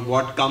for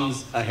what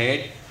comes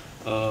ahead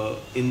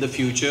in the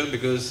future,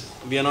 because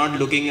we are not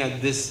looking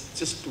at this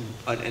just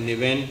an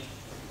event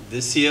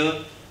this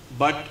year,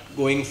 but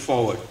going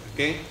forward.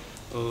 Okay.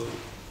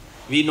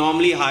 We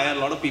normally hire a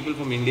lot of people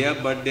from India,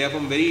 but they are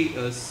from very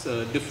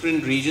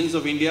different regions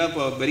of India,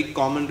 for very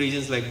common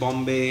regions like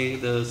Bombay,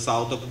 the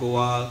south of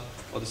Goa,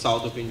 or the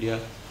south of India.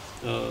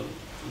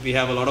 We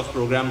have a lot of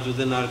programs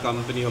within our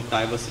company of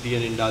diversity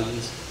and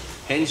indulgence.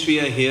 Hence, we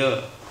are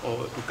here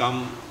to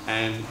come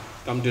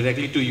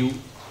directly to you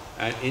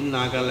in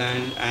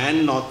Nagaland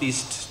and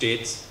Northeast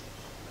states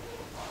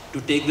to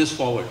take this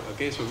forward.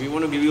 Okay, so we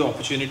want to give you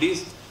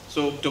opportunities.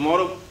 So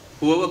tomorrow,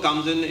 whoever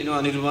comes in,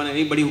 Anirban,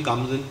 anybody who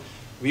comes in,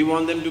 we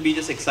want them to be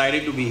just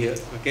excited to be here,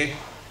 okay?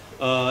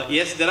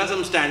 Yes, there are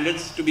some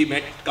standards to be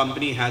met.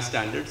 Company has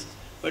standards,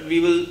 but we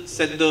will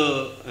set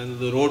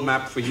the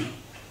roadmap for you,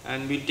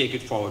 and we'll take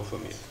it forward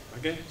from here,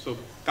 okay? So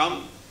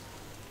come,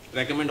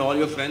 recommend all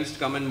your friends to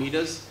come and meet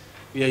us.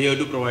 We are here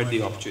to provide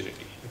the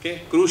opportunity,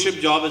 okay? Cruise ship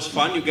job is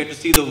fun. You get to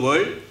see the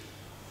world,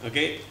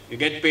 okay? You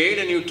get paid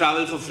and you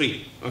travel for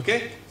free,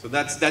 okay? So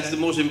that's the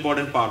most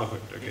important part of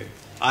it, okay?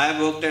 I have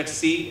worked at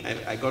sea.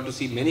 I got to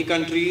see many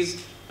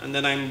countries. And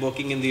then I'm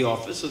working in the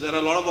office. So there are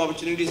a lot of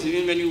opportunities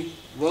even when you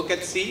work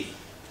at sea.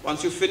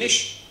 Once you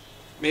finish,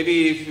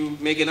 maybe if you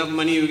make enough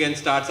money, you can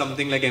start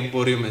something like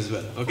Emporium as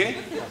well, okay?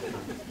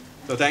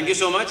 So thank you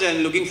so much,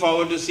 and looking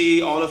forward to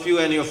see all of you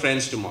and your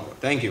friends tomorrow.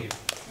 Thank you.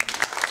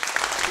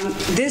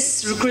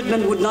 This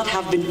recruitment would not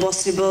have been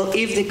possible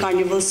if the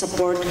Carnival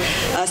Support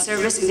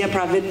Service India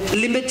Private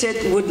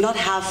Limited would not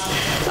have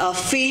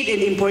faith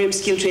in Emporium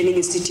Skill Training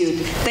Institute.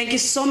 Thank you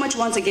so much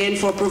once again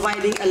for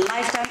providing a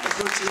lifetime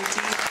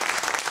opportunity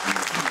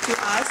to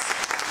us,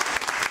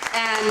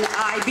 and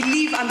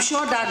I'm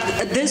sure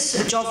that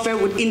this job fair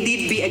would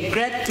indeed be a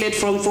great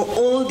platform for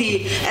all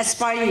the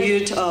aspiring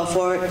youth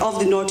of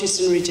the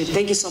Northeastern region.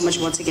 Thank you so much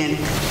once again.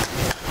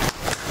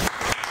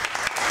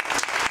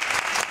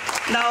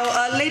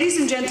 Now, ladies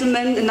and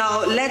gentlemen,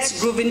 now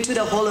let's groove into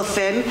the Hall of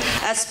Fame.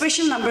 A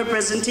special number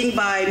presenting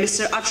by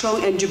Mr.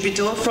 Atrong and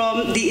Jupiter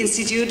from the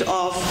Institute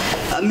of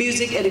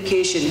Music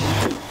Education.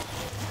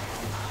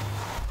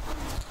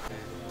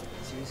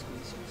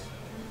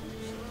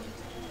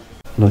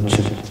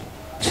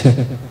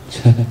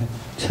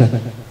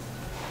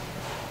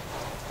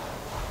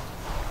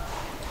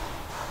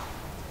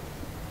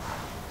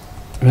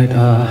 Right,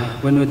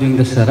 when we're doing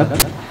the setup,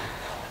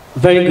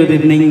 very good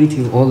evening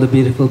to all the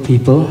beautiful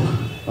people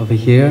over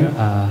here,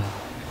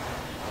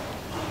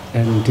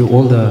 and to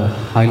all the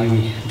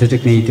highly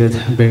designated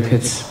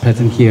barricades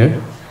present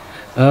here.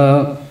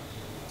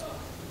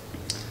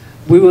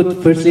 We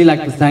would firstly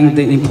like to thank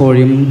the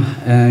Emporium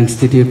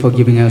Institute for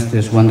giving us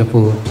this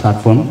wonderful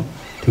platform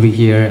to be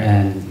here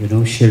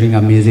and sharing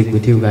our music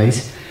with you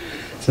guys.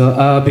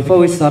 So before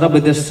we start up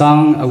with this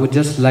song, I would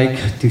just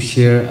like to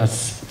share a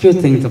few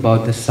things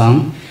about this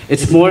song.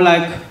 It's more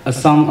like a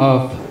song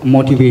of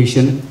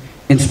motivation,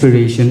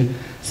 inspiration.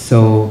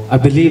 So I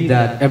believe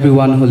that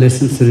everyone who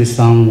listens to this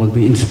song will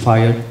be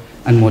inspired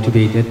and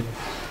motivated.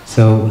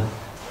 So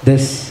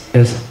this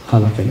is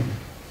Hall of Fame.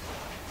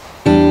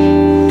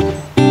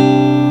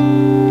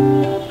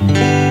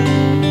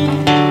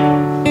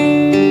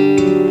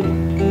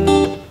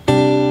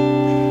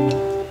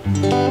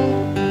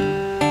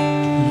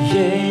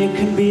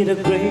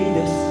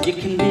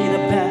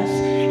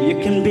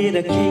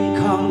 The King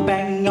Kong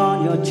bang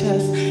on your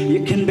chest.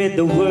 You can beat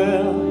the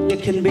world, you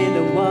can beat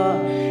the war.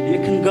 You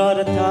can go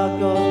to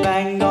Taco,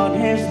 bang on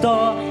his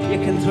door. You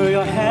can throw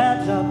your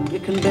hands up, you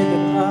can beat the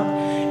club.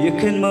 You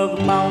can move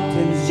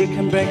mountains, you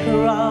can break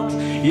rocks.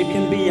 You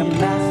can be a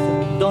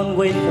master, don't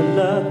wait for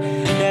luck.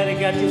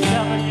 Dedicate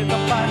yourself and you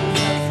can find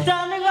yourself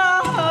standing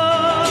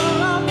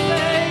on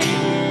faith.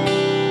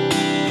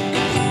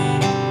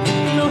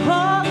 No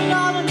heart,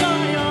 not to know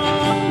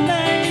your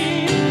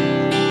name.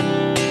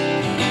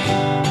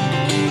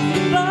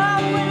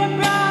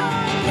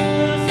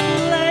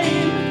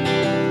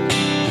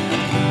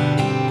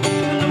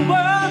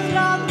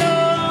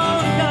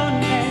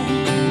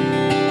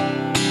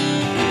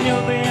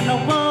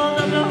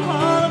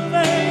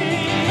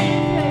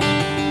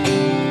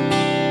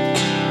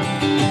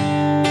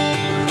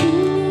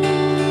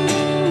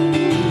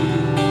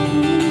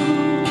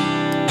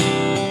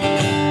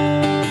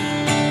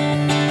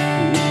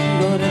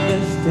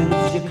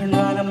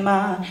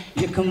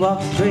 You can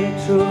walk straight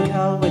through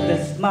hell with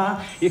a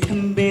smile. You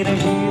can be the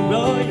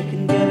hero, you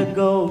can get a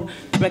gold.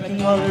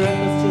 Breaking all the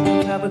records you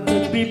don't have, it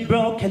could be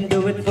broken.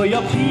 Do it for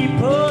your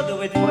people,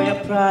 do it for your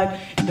pride.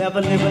 Never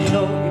even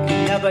know, you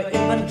can never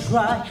even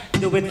try.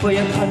 Do it for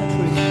your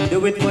country,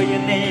 do it for your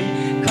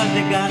name. Cause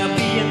there's gonna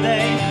be a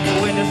day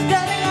when you're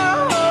standing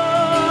on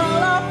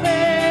Hall of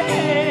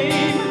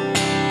Fame.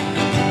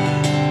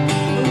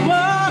 The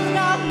world's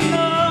gonna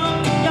know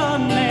your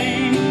name.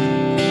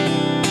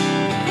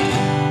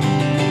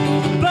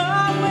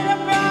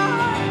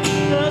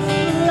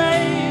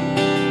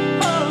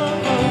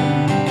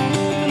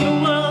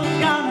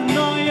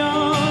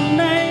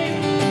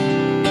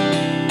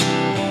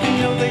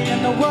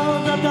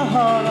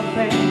 Hall of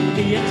Fame,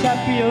 be a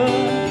champion,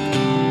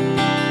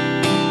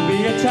 be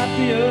a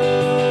champion,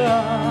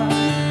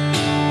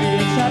 be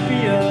a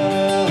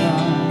champion,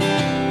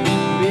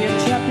 be a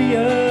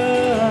champion.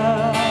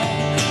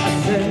 I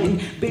say,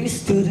 be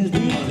students,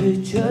 be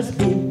preachers,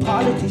 be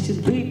politicians,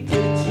 be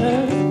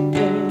preachers,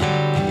 yeah.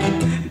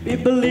 Be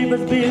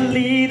believers, be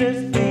leaders,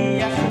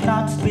 be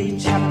astronauts, be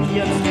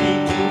champions, be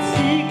truth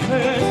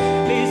seekers,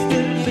 be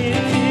students, be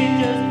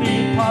teachers, be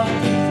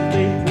politicians,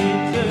 be preachers.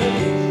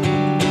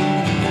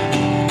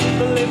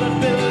 Believers,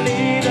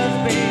 leaders,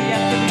 be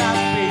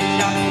astronauts, be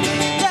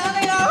champions.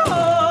 Standing on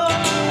Hall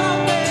of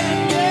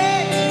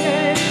Fame.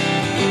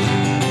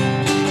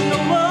 The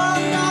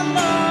world don't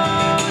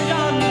know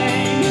your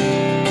name.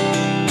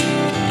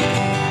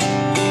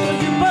 'Cause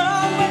you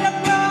burn with a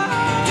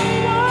bright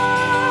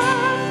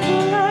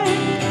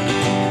flame.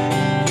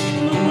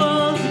 The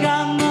world's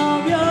got know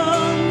your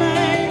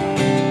name.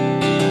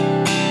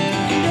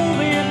 You'll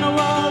be in the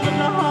walls of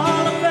the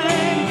Hall of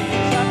Fame.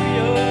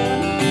 Champion.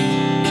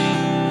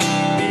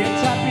 Be a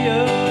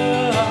champion,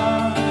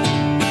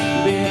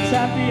 be a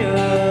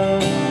champion,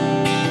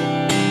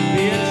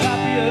 be a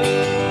champion.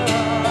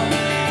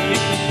 You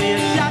can be a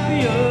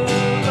champion,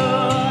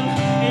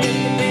 you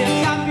can be a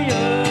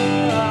champion,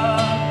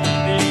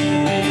 you can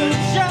be a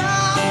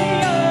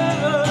champion,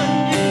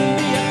 you can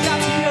be a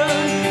champion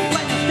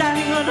when you're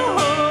standing on the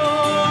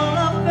Hall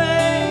of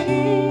Fame.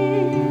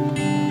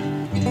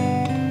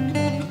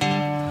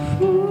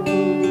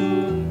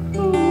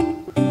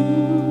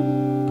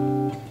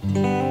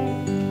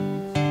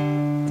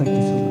 Thank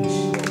you so much.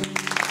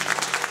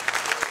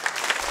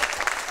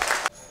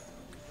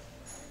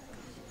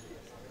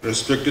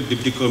 Respected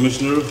Deputy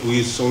Commissioner, who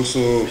is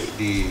also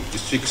the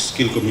District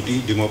Skill Committee,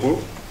 Dimapur,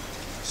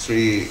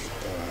 Sri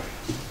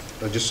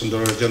Rajesh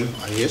Sundarajan,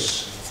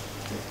 IAS,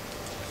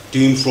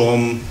 team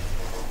from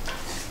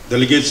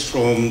delegates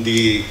from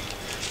the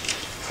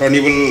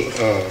Carnival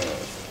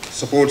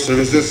Support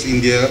Services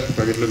India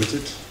Private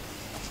Limited,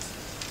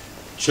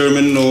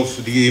 Chairman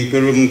of the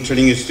Emporium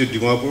Training Institute,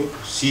 Dimapur,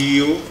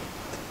 CEO,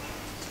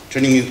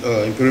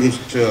 Emporium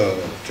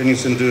Training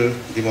Center,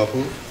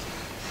 Dimapur,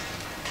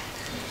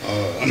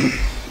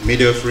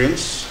 media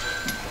friends,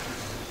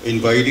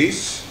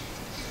 invitees,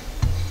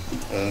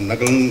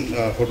 Nagaland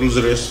Hotels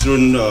and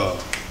Restaurant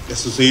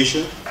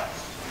Association,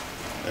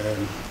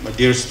 and my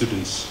dear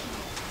students.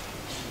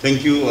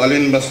 Thank you,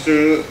 Alan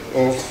Master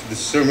of the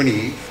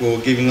ceremony, for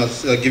giving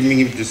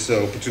me this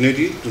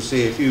opportunity to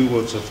say a few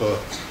words of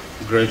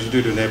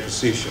gratitude and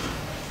appreciation.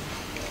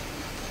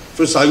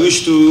 First, I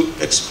wish to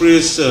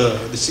express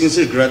the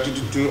sincere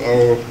gratitude to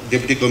our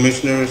Deputy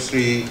Commissioner,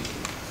 Sri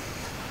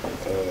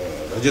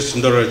Ajay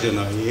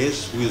Sundarajan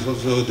IAS, who is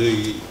also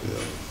the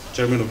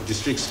chairman of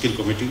District Skill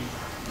Committee,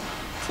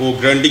 for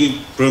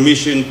granting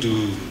permission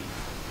to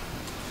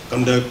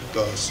conduct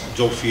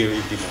job fair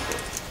in Dimapur.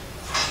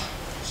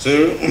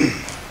 Sir,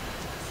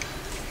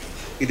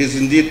 it is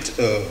indeed,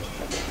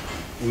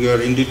 we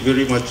are indeed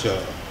very much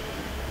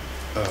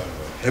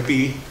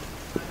happy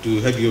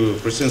to have your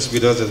presence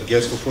with us as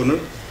guest of honor.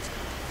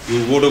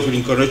 Your word of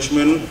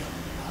encouragement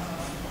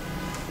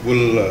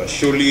will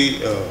surely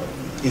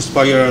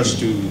inspire us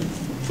to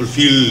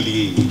fulfill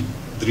the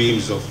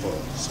dreams of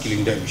Skill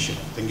India mission.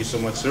 Thank you so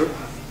much, sir.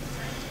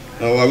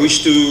 Now I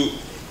wish to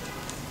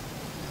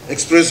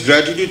express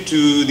gratitude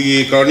to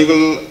the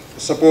Carnival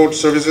Support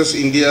Services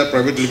India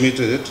Private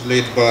Limited,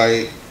 led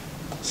by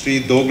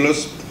Sri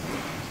Douglas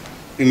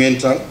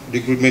Pimenta,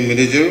 Recruitment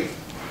Manager,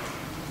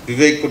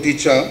 Vivek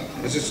Koticha,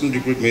 Assistant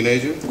Recruitment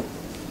Manager,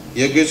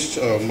 Yogesh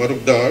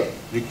Marubdar,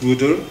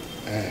 Recruiter,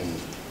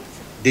 and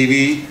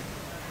Devi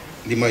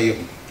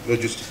Limayam,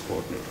 Logistics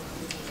Coordinator.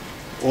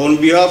 On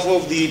behalf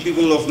of the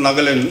people of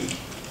Nagaland,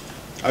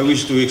 I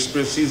wish to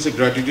express sincere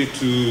gratitude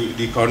to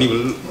the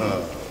Carnival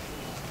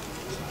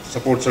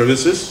Support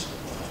Services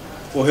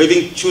for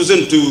having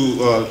chosen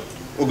to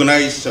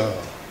organize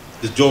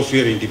the job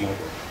fair in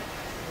Dimapur.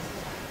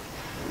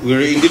 We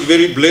are indeed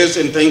very blessed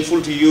and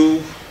thankful to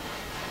you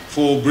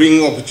for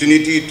bringing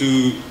opportunity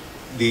to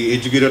the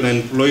educated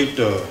and employed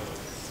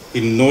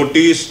in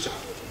Northeast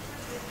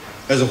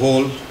as a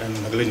whole and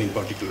Nagaland in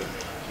particular.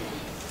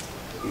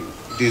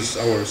 It is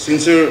our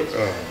sincere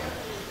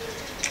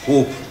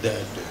hope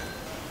that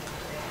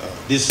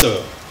this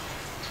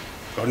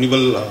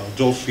Carnival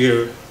job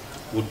fair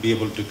would be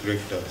able to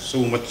create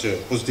so much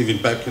positive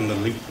impact in the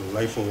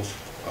life of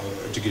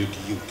our educated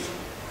youth.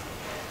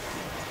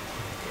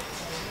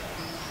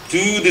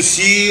 To the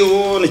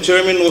CEO and the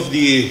chairman of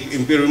the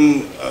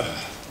Emporium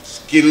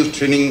Skill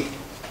Training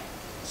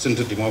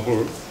Center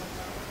Dimapur,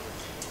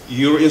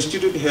 your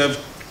institute have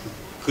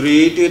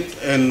created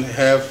and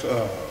have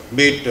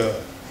made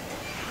a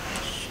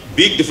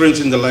big difference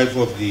in the life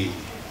of the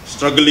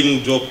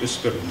struggling job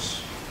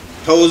aspirants.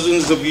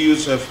 Thousands of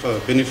youths have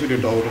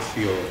benefited out of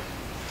your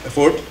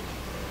effort.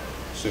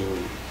 So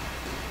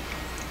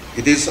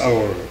it is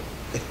our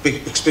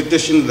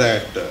expectation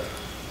that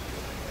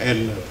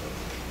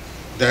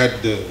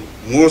that the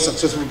more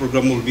successful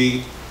program will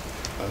be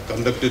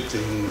conducted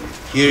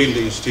here in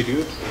the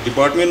institute. The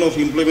Department of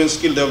Employment,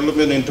 Skill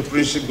Development and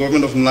Entrepreneurship,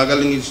 Government of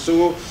Nagaland is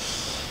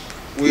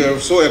we are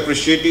so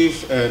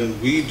appreciative,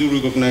 and we do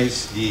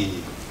recognize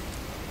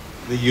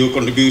your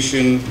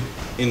contribution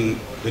in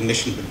the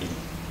nation building.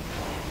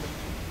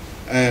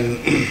 And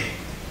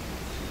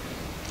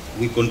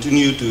we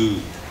continue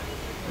to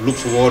look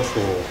forward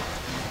for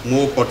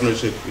more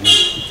partnership in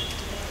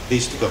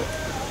days to come.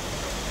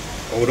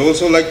 I would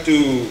also like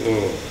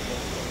to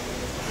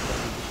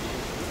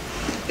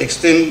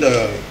extend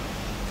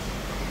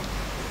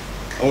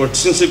our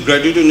sincere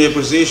gratitude and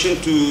appreciation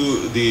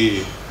to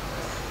the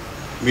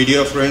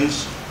media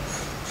friends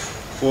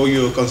for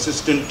your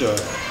consistent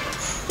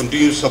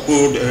continued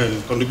support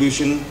and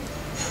contribution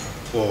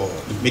for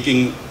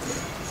making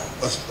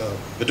us a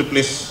better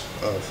place,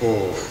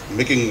 for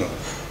making a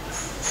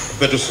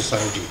better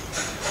society.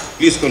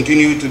 Please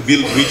continue to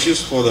build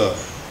bridges for the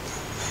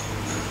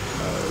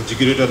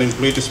educated and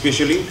employed,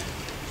 especially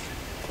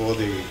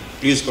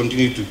please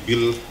continue to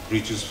build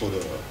bridges for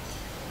the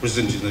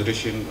present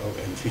generation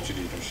and future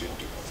generation.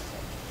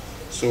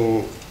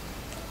 So,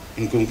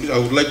 in conclusion, I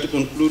would like to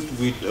conclude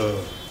with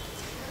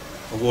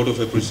a word of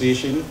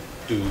appreciation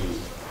to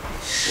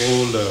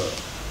all the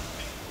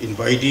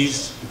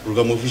invitees,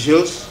 program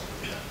officials,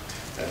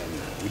 and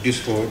with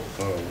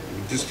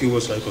this few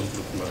words I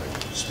conclude my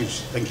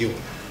speech. Thank you.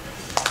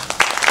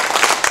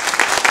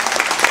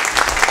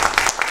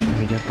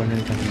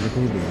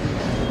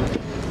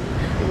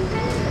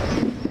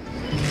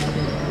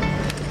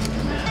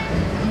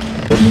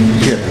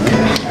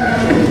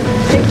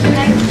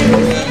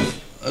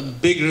 A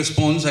big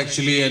response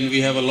actually, and we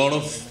have a lot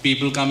of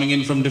people coming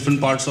in from different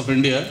parts of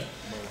India.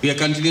 We are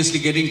continuously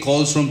getting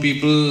calls from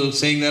people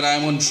saying that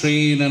I'm on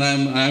train and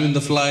I'm in the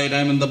flight,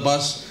 I'm in the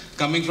bus,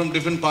 coming from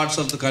different parts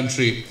of the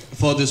country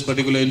for this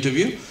particular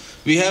interview.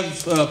 We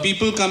have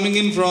people coming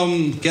in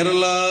from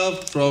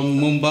Kerala, from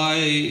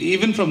Mumbai,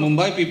 even from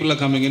Mumbai people are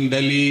coming in,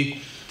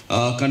 Delhi,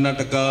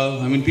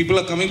 Karnataka. I mean, people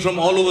are coming from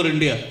all over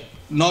India.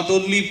 Not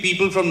only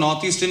people from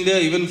Northeast India,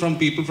 even from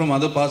people from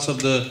other parts of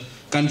the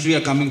country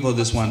are coming for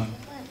this one.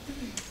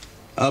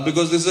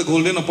 Because this is a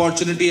golden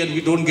opportunity and we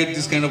don't get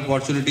this kind of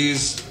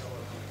opportunities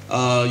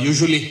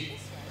usually.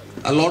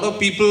 A lot of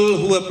people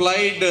who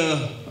applied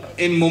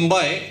in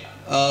Mumbai,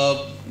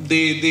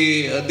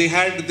 they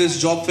had this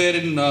job fair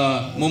in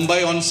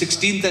Mumbai on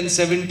 16th and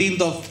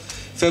 17th of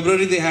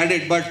February they had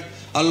it, but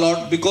a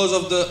lot because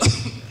of the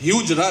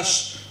huge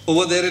rush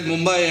over there in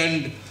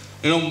Mumbai,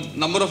 and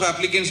number of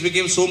applicants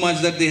became so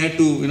much that they had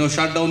to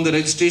shut down the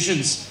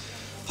registrations.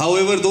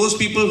 However, those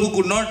people who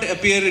could not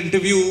appear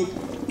interview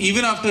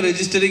even after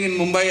registering in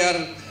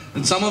Mumbai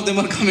some of them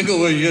are coming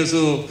over here.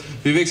 So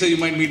Vivek sir, you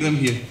might meet them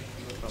here.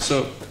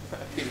 So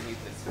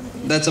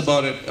that's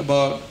about it.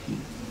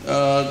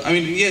 I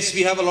mean, yes,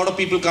 we have a lot of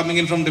people coming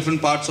in from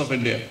different parts of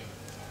India.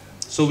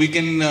 So we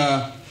can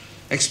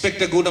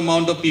expect a good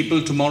amount of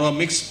people tomorrow, a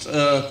mixed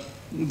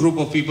group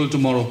of people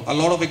tomorrow. A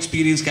lot of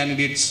experienced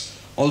candidates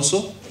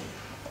also.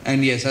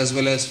 And yes, as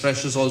well as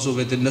freshers also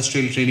with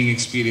industrial training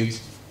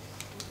experience.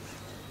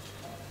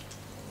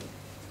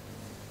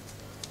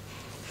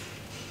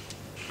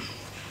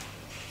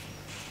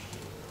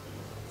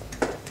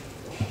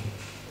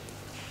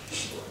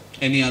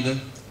 Any other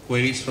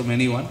queries from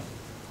anyone?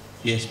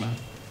 Yes, ma'am.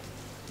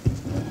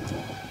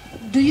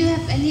 Do you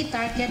have any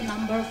target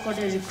number for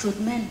the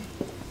recruitment?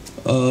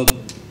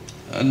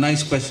 A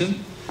nice question.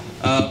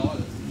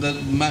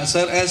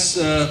 Sir, as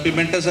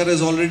Pimenta sir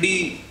has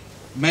already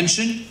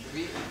mentioned,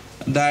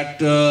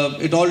 that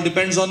it all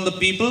depends on the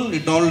people.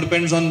 It all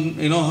depends on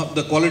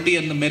the quality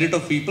and the merit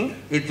of people.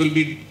 It will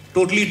be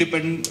totally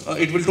depend.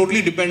 It will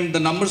totally depend. The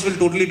numbers will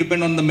totally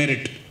depend on the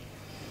merit.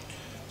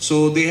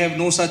 So they have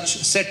no such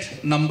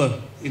set number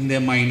in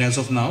their mind as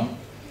of now.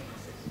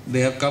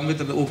 They have come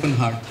with an open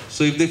heart.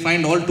 So if they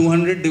find all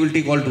 200, they will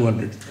take all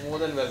 200. More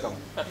than welcome.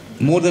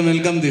 More than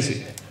welcome, they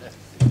say.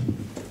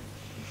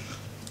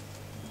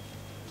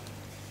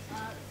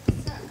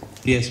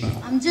 Yes, ma'am.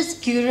 I'm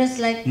just curious,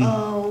 like,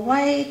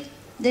 why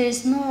there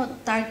is no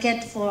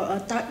target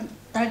for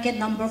target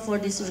number for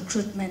this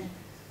recruitment,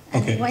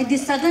 and Okay. why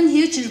this sudden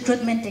huge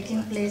recruitment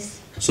taking place?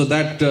 So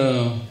that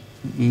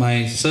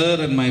my sir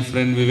and my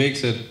friend Vivek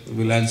sir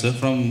will answer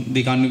from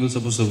the Carnival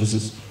Support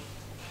Services.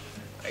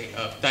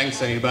 Thanks,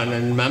 Anirban,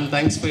 and ma'am,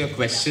 thanks for your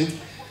question.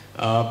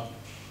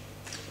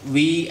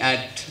 We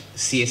at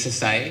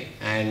CSSI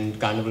and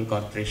Carnival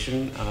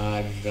Corporation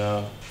are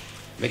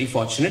very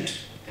fortunate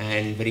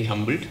and very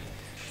humbled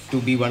to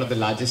be one of the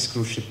largest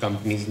cruise ship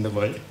companies in the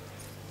world.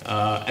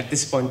 At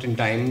this point in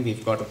time,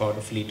 we've got about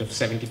a fleet of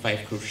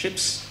 75 cruise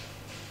ships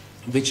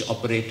which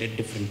operate at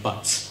different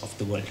parts of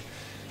the world.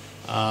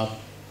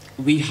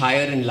 We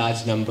hire in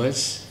large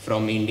numbers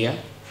from India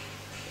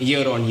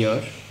year on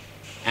year,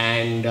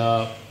 and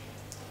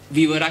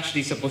we were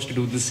actually supposed to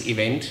do this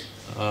event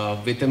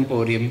with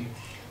Emporium.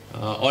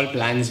 All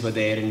plans were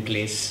there in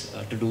place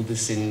to do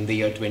this in the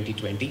year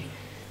 2020,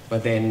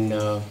 but then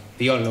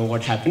we all know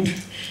what happened.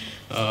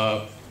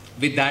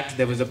 With that,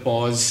 there was a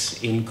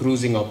pause in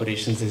cruising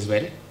operations as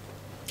well.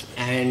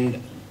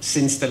 And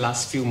since the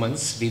last few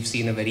months, we've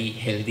seen a very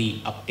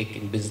healthy uptick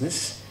in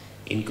business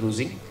in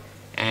cruising.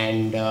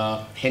 And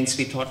hence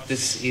we thought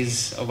this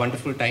is a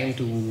wonderful time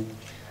to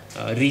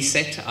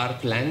reset our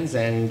plans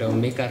and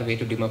make our way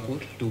to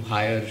Dimapur to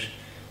hire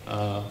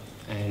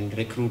and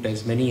recruit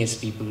as many as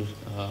people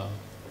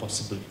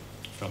possible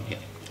from here.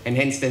 And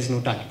hence there's no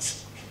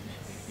targets.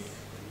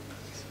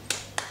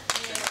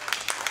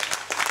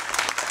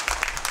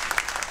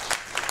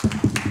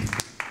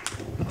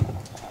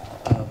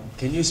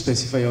 Can you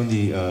specify on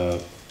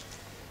the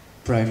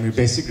primary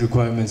basic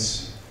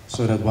requirements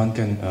so that one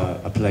can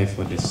apply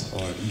for this or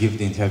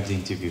have the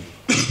interview?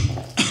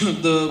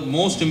 The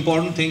most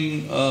important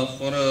thing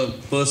for a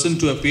person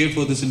to appear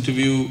for this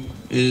interview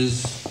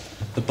is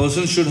the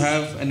person should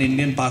have an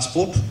Indian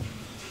passport,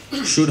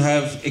 should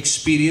have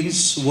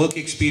experience, work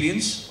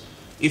experience.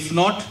 If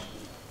not,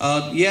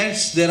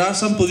 yes, there are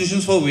some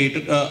positions for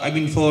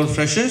for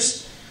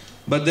freshers,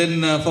 but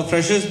then for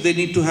freshers they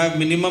need to have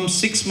minimum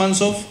 6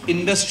 months of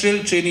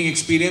industrial training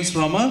experience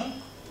from a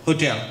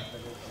hotel.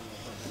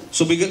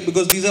 So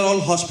because these are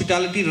all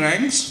hospitality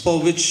ranks for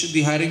which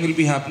the hiring will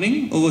be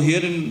happening over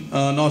here in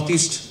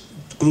Northeast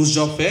Cruise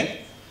Job Fair.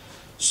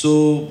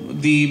 So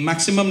the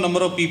maximum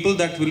number of people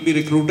that will be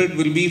recruited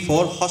will be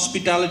for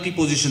hospitality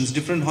positions,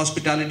 different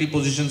hospitality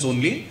positions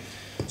only.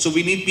 So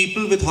we need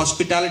people with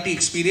hospitality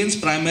experience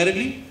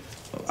primarily,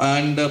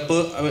 and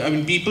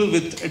people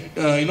with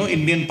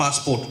Indian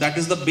passport. That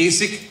is the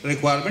basic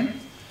requirement.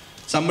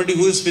 Somebody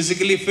who is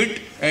physically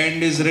fit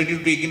and is ready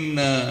to take in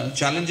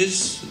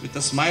challenges with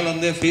a smile on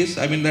their face.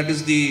 I mean, that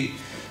is the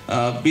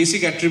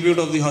basic attribute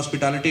of the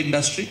hospitality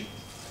industry.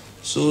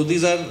 So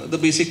these are the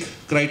basic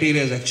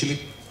criteria actually.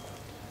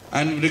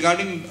 And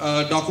regarding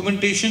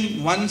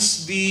documentation,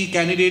 once the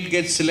candidate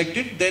gets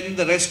selected, then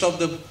the rest of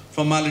the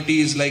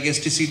formalities like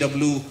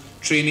STCW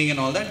training and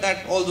all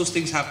that all those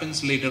things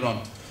happens later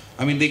on.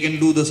 I mean, they can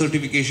do the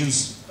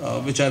certifications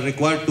which are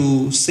required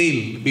to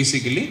sail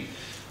basically.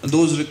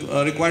 Those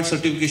required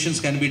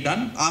certifications can be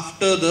done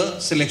after the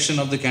selection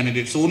of the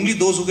candidate. So only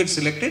those who get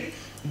selected,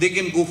 they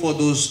can go for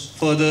those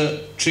further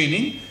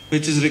training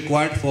which is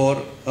required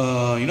for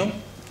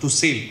to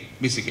sail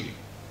basically.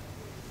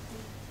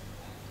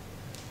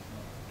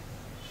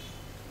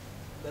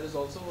 There is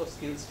also a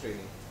skills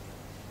training,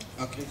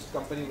 which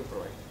company will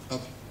provide.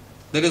 Okay.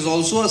 There is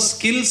also a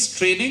skills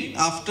training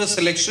after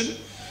selection,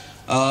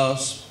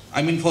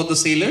 for the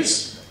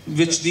sailors,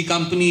 which the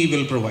company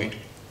will provide.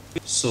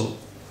 So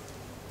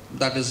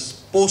that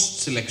is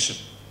post-selection.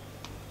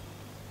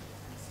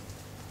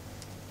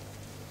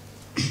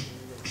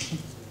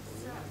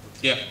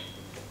 Yeah.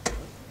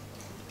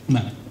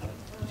 Ma'am.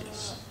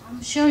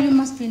 I'm sure you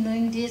must be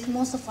knowing this.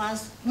 Most of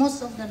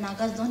the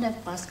Nagas don't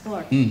have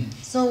passport.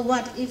 So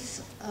what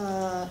if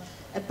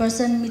a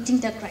person meeting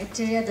the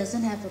criteria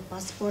doesn't have a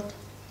passport?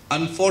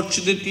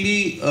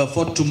 Unfortunately,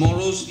 for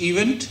tomorrow's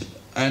event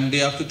and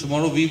day after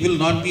tomorrow, we will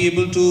not be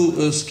able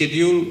to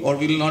schedule, or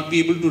we will not be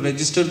able to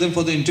register them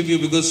for the interview,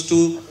 because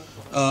to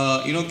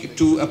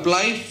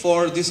apply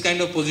for this kind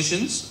of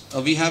positions,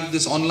 we have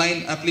this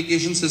online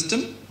application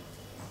system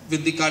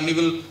with the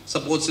Carnival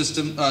support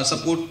system,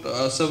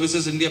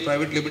 Services India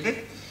Private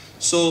Limited.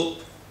 So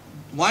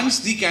once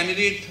the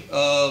candidate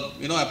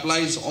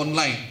applies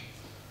online,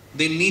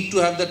 they need to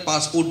have that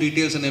passport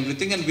details and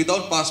everything, and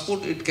without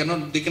passport they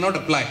cannot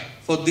apply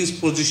for these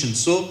positions.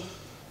 So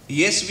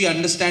yes, we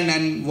understand,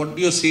 and what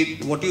you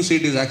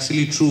said is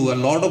actually true. A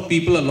lot of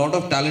people, a lot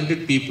of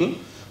talented people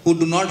who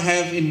do not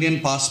have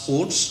Indian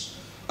passports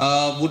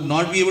would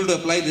not be able to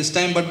apply this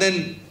time, but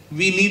then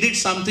we needed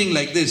something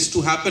like this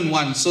to happen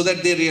once, so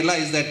that they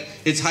realize that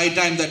it's high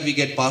time that we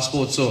get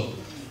passports. So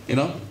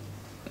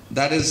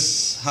that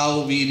is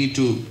how we need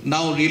to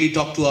now really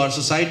talk to our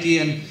society,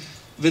 and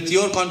with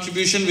your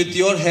contribution, with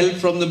your help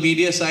from the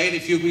media side,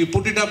 if you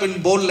put it up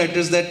in bold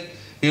letters that,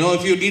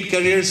 if you need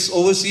careers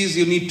overseas,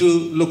 you need to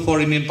look for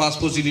Indian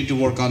passports, you need to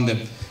work on them.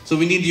 So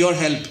we need your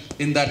help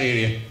in that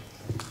area.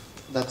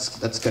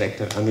 That's correct,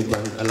 Amit.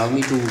 Allow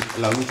me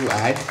to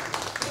add.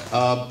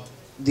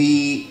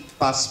 The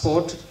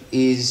passport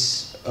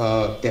is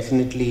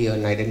definitely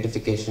an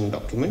identification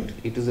document.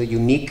 It is a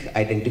unique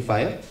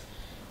identifier.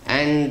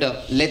 And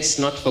let's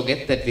not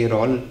forget that we're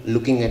all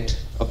looking at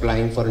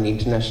applying for an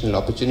international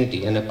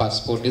opportunity, and a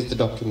passport is the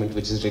document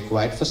which is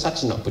required for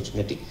such an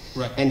opportunity.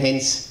 Right. And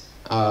hence,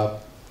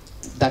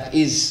 that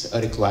is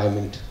a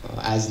requirement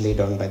as laid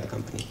down by the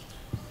company.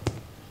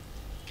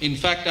 In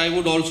fact, I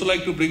would also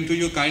like to bring to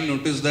your kind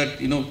notice that,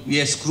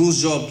 yes,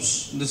 cruise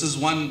jobs, this is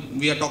one,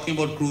 we are talking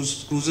about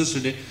cruises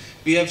today.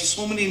 We have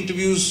so many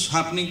interviews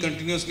happening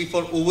continuously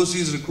for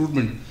overseas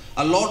recruitment.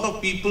 A lot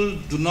of people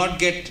do not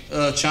get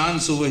a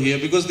chance over here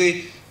because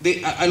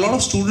a lot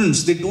of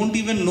students, they don't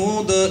even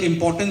know the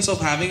importance of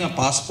having a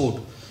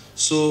passport.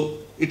 So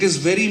it is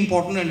very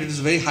important, and it is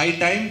very high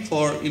time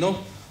for,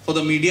 for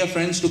the media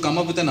friends to come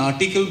up with an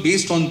article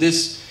based on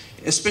this,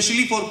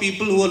 especially for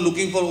people who are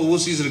looking for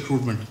overseas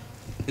recruitment.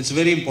 It's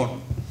very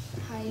important.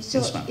 Hi, so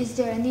Yes, is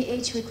there any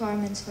age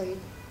requirements for it?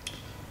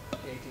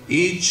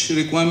 Age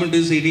requirement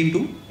is 18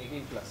 to?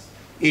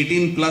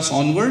 18 plus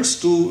onwards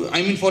to,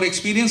 for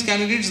experienced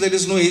candidates, there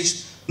is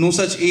no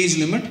such age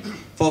limit.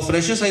 For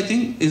freshers, I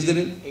think, is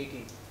there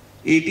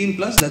 18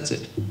 plus, that's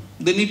it.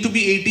 They need to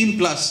be 18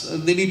 plus.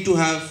 They need to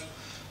have,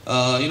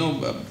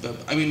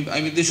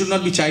 they should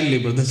not be child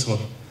labor, that's all.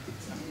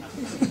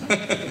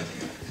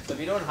 So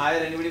we don't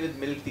hire anybody with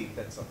milk teeth,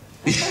 that's all.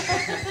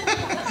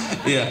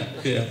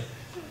 Yeah.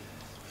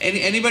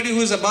 Anybody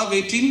who is above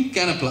 18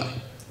 can apply.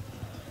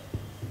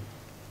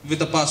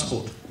 With a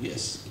passport,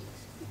 yes.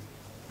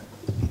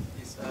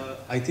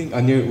 I think,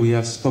 Anir, we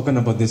have spoken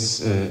about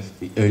this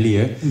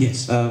earlier.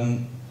 Yes.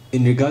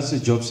 In regards to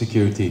job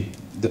security,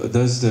 will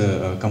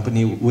the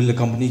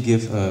company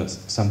give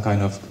some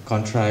kind of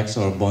contracts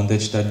or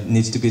bondage that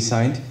needs to be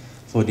signed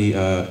for the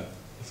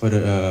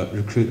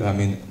recruit?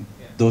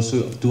 Those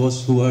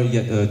who are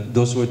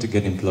to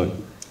get employed.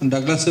 And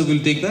Douglas sir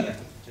will take that.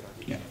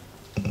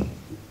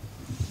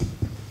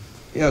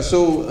 Yeah.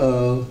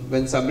 So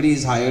when somebody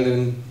is hired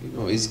and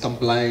is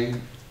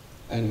compliant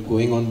and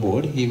going on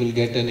board, he will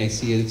get an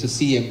SC, it's a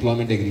C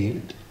employment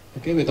agreement,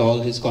 okay, with all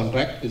his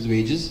contract, his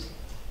wages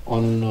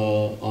on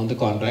the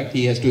contract.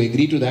 He has to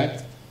agree to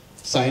that,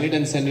 sign it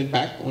and send it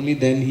back. Only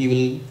then he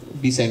will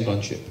be sent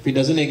on ship. If he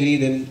doesn't agree,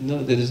 then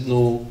there is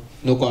no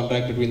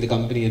contract between the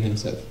company and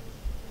himself.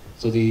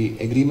 So the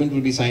agreement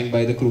will be signed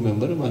by the crew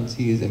member once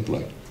he is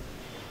employed.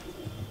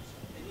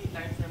 Any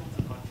time frame of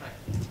the contract?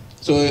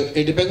 So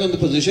it depends on the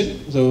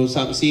position. So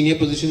some senior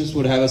positions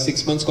would have a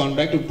 6 months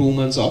contract or 2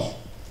 months off.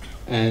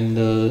 And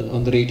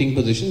on the rating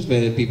positions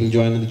where people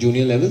join at the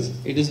junior levels,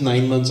 it is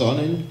 9 months on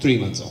and 3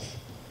 months off.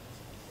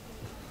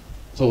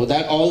 So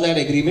all that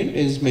agreement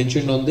is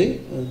mentioned on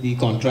the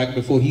contract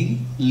before he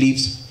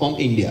leaves from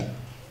India.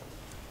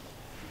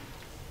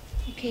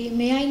 Okay,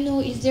 may I know,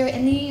 is there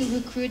any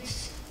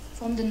recruits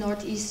from the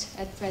Northeast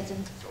at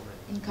present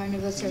in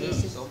Carnival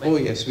services? Oh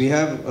yes, we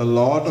have a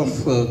lot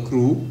of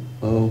crew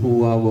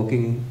who are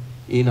working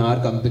in our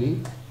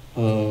company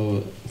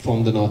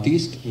from the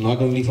Northeast,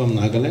 not only from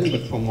Nagaland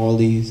but from all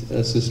these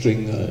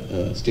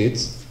sistering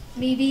states.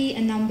 Maybe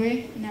a number,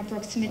 an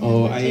approximate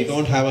Oh, number, I please?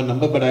 don't have a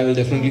number, but I will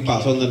definitely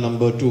pass on the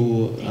number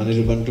to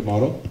Anirban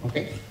tomorrow.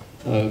 Okay,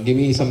 give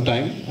me some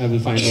time. I will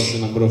find out the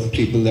number of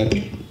people that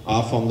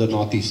are from the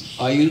Northeast.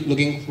 Are you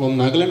looking from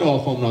Nagaland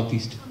or from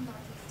Northeast?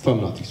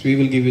 From Northeast. We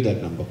will give you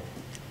that number.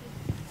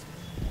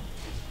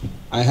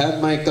 I have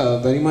my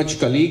very much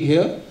colleague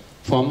here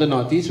from the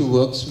Northeast who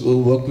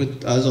worked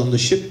with us on the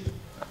ship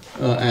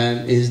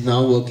and is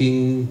now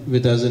working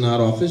with us in our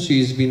office.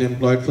 She's been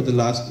employed for the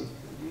last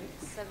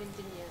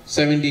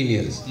 17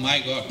 years.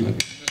 My God. Okay.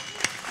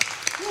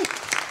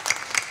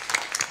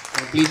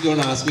 Please don't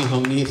ask me how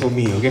many for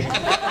me, okay?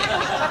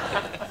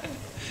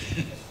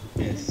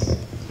 Yes.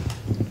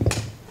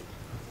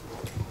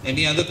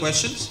 Any other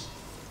questions?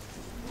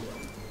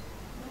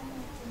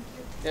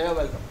 Yeah,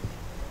 welcome.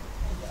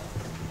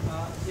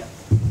 Yeah.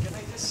 Can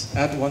I just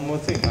add one more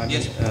thing?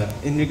 Yes.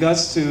 In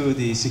regards to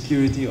the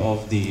security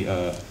of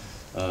the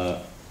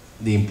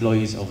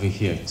employees over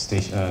here,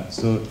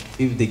 so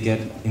if they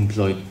get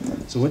employed,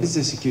 so what is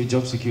the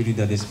job security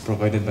that is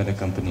provided by the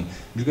company?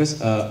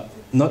 Because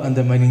not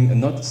undermining,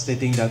 not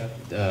stating that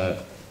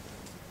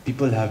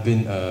people have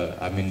been,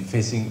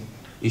 facing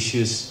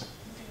issues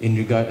in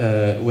regard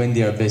when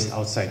they are based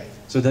outside.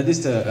 So that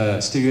is the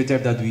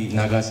stereotype that we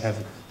Nagas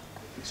have.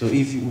 So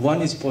if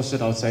one is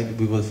posted outside,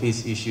 we will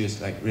face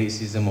issues like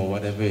racism or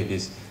whatever it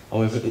is.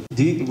 However,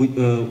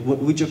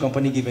 would your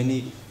company give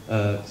any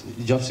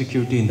job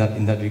security in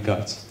that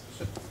regards?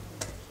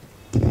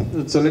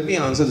 So let me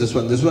answer this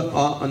one. This one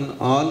on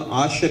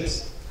our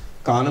ships,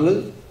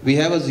 Carnival, we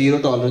have a zero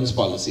tolerance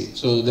policy.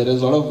 So there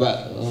is a lot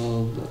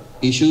of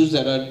issues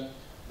that are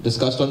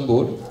discussed on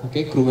board.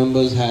 Okay, crew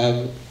members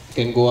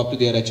can go up to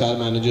their HR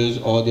managers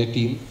or their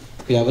team.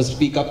 We have a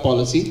speak up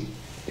policy.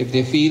 If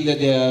they feel that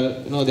they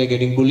are, they're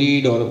getting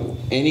bullied or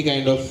any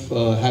kind of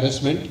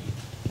harassment,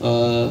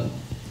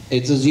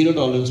 it's a zero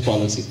tolerance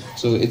policy.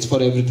 So it's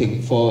for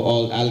everything, for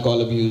all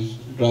alcohol abuse,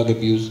 drug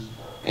abuse,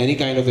 any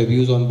kind of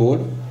abuse on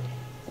board.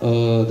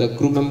 The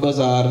crew members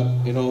are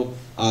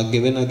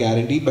given a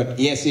guarantee. But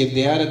yes, if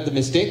they are at the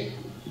mistake,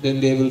 then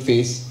they will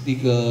face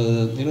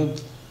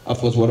the, of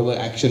course, whatever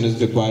action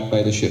is required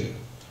by the ship.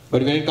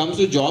 But when it comes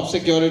to job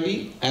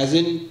security, as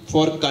in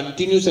for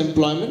continuous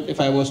employment,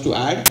 if I was to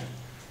add,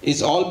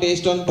 it's all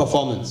based on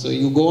performance. So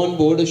you go on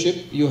board a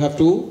ship,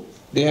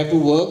 they have to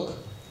work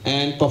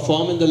and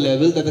perform in the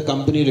level that the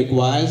company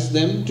requires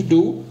them to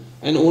do,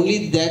 and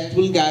only that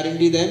will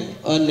guarantee them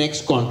a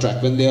next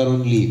contract when they are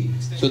on leave.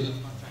 So,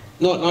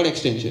 no, not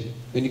extension.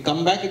 When you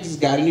come back, it is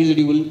guaranteed that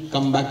you will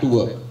come back to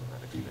work.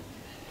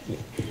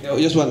 Yeah,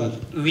 just one.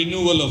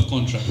 Renewal of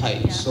contract.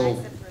 Hi.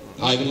 So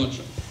I will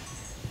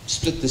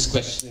split this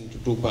question into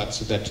two parts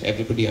so that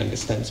everybody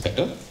understands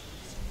better.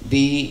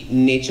 The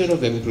nature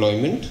of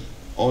employment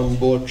on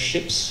board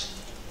ships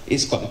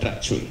is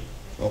contractual.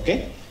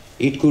 Okay,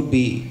 it could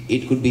be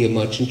a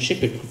merchant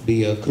ship, it could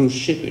be a cruise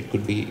ship, it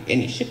could be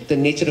any ship. The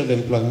nature of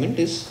employment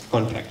is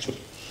contractual.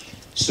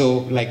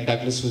 So, like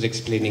Douglas was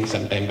explaining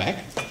some time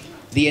back,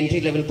 the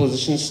entry-level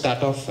positions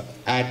start off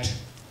at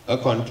a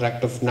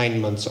contract of 9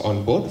 months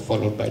on board,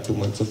 followed by 2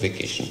 months of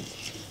vacation.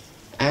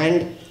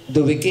 And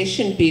the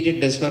vacation period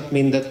does not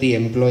mean that the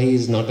employee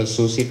is not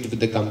associated with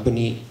the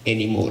company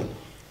anymore.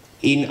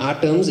 In our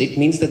terms, it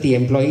means that the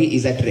employee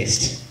is at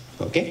rest,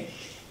 okay,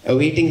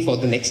 awaiting for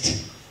the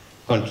next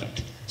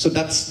contract. So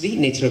that's the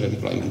nature of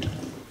employment.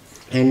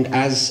 And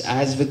as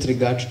with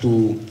regard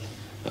to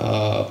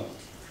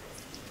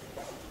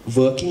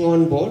working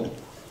on board,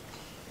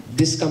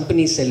 this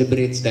company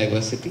celebrates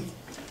diversity.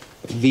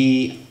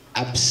 We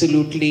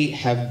absolutely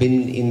have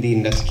been in the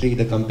industry,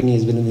 the company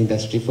has been in the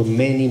industry for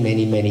many,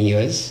 many, many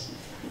years.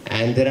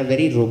 And there are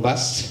very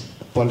robust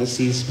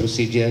policies,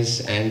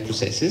 procedures and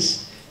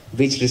processes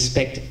which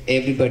respect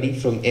everybody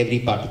from every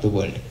part of the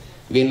world.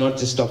 We're not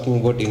just talking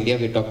about India,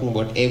 we're talking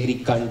about every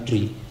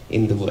country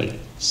in the world.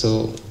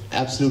 So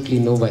absolutely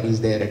no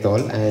worries there at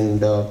all.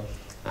 And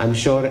I'm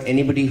sure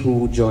anybody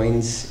who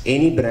joins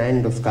any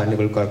brand of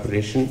Carnival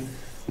Corporation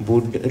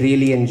would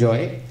really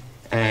enjoy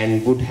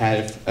and would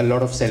have a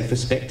lot of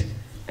self-respect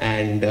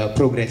and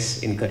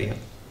progress in career.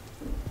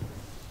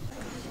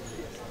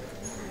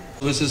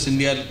 Services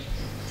India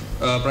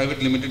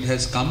Private Limited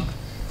has come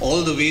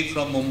all the way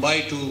from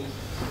Mumbai to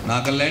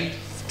Nagaland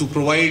to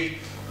provide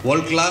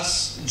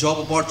world-class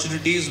job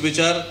opportunities which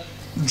are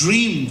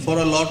dream for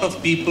a lot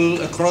of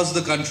people across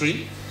the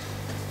country.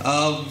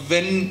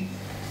 When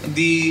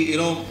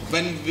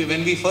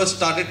we first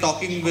started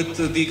talking with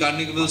the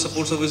Carnival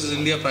Support Services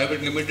India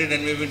Private Limited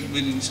and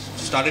we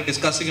started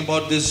discussing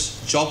about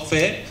this job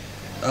fair,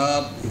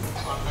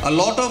 a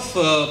lot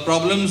of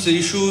problems,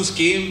 issues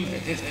came,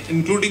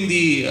 including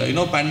the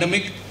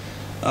pandemic.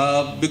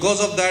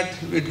 Because of that,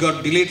 it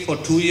got delayed for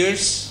 2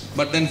 years.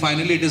 But then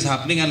finally it is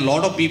happening, and a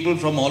lot of people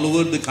from all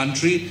over the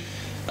country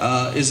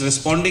is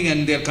responding,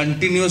 and they are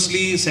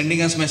continuously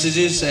sending us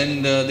messages,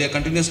 and they are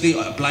continuously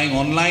applying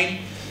online.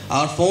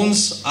 Our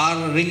phones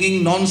are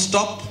ringing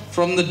non-stop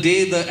from the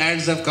day the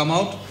ads have come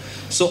out.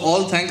 So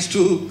all thanks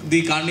to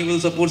the Carnival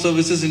Support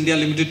Services India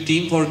Limited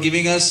team for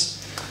giving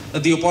us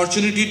the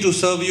opportunity to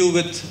serve you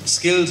with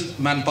skilled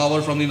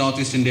manpower from the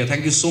Northeast India.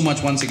 Thank you so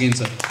much once again,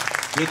 sir.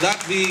 With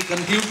that, we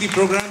conclude the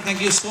program.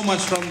 Thank you so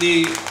much from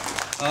the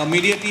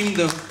media team,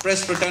 the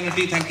press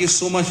fraternity. Thank you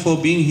so much for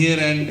being here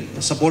and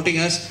supporting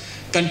us.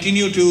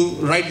 Continue to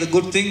write the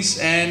good things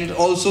and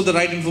also the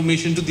right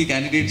information to the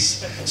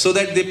candidates so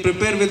that they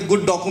prepare with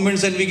good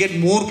documents and we get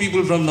more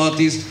people from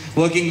Northeast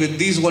working with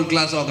these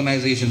world-class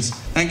organizations.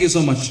 Thank you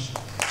so much.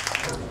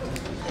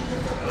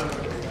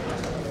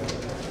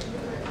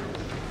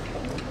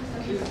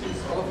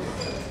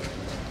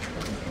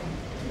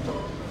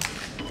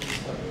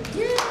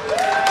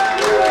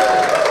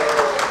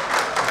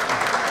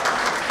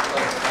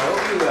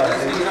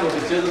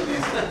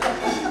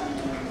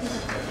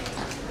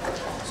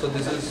 So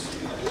this is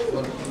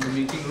the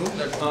meeting room.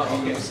 That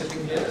okay.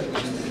 Sitting here.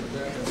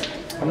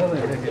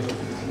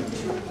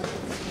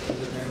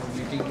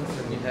 Meeting room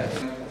that we have.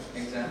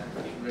 Exam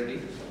ready.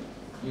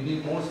 You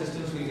need more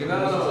systems. We'll get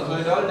No. So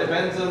it all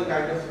depends on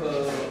kind of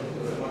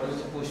what is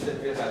the push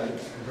that we are having.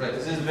 Right.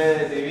 This is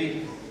where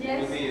Devi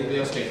will be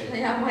your station.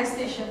 Yeah, my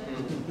station.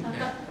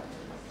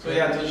 So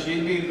yeah, so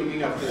she'll be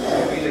looking after this.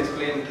 We'll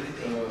explain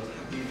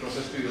the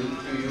process to you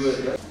as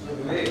well. So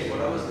Vivek, what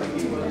I was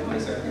thinking was my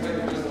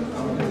certificate will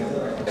come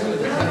together.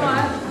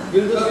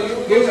 Those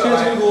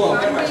chairs will go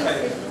up.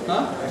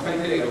 Huh?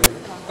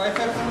 5.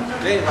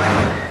 Wait, why?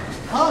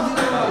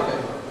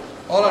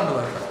 All under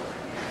Wi-Fi.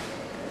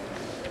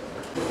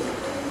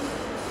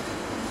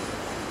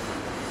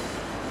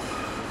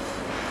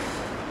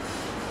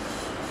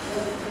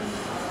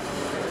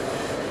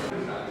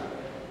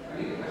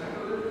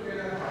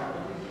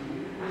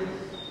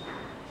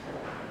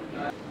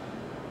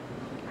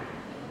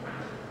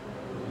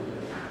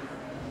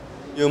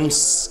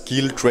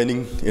 Skill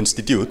Training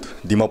Institute,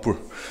 Dimapur.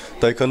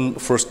 Taikan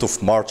 1st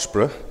of March,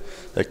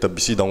 ekta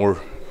bisi dangor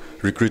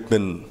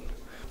recruitment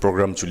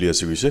program chuli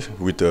ase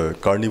with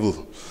Carnival,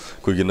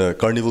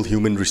 Carnival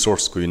Human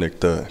Resource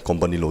ekta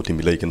company loti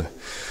milai kena.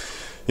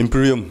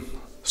 Emporium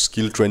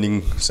Skill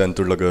Training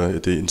Center laga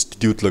ete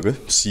institute laga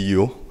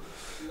CEO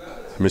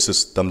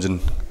Mrs.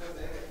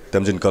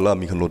 Tamjin Kala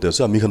amikhan lote ase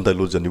amikhan tai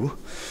lo janibu.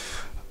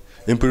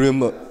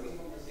 Emporium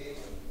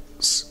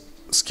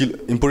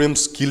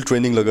Skill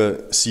Training laga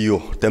CEO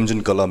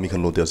Tamjin Kala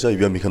amikhan lote ase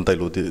ibya amikhan tai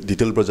lote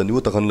detail pra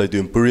janibu takhan lai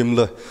Emporium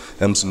la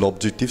aims and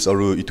objectives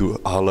aru itu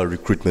ahala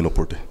recruitment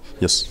oporte.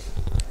 Yes.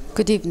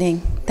 Good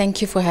evening.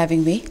 Thank you for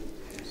having me.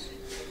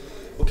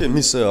 Okay,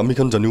 Miss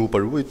amikhan janibu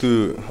paru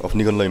itu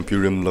afnikan la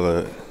Emporium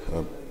laga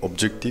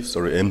objectives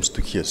or aims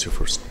to ki ase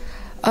first.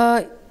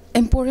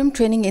 Emporium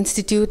Training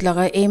Institute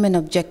laga aim and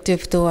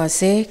objective to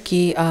ase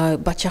ki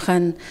bacha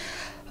khan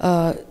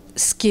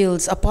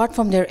skills apart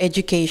from their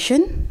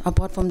education,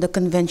 apart from the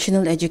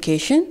conventional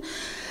education,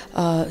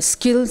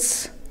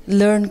 skills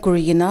learn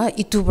kurigina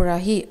itu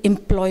barahi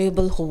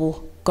employable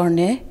hobo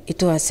karne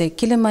itu ase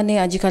kile mane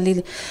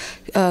ajikali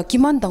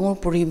kiman dangor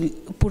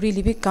puri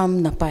libi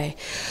kam napai,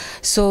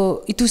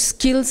 so itu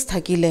skills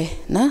thakile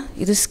na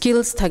itu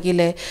skills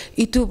thakile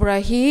itu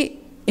barahi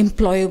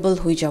employable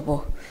hui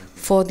jabo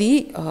for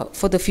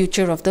the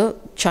future of the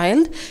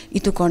child.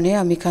 Itu karne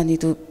amikhan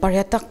itu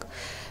paryatak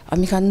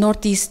amikhan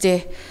northeast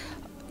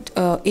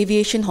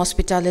aviation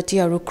hospitality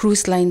aru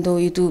cruise line do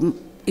itu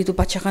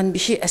bachakhan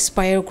bishi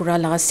aspire kura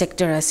laga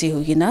sector ase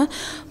hugina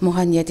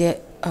mohan yate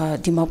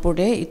Dimapur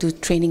de itu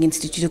training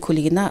institute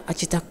khuligina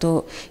achitak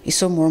to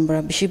iso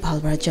morbara bishi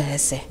bhalbara jai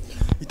ase.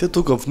 Ita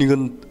to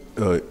afnigan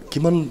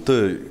kiman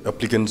the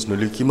applicants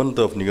noli kiman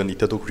the afnigan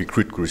ita to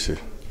recruit kurise.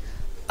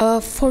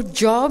 For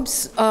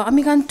jobs,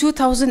 amikhan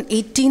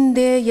 2018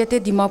 de yate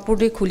Dimapur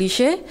de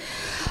khulishe.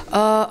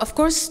 Of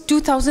course,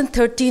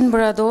 2013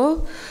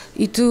 barado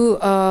itu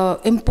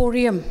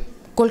Emporium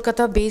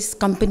Kolkata-based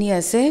company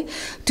ase.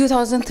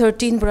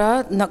 2013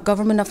 bara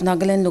government of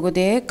Nagaland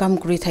logode kam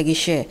kuri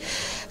thagishe.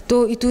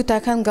 To itu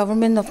takhan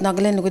government of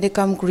Nagaland logode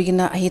kam kuri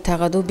gina ahi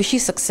thagado bishi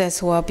success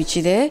hua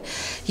bichide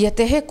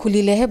yate he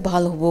khulile he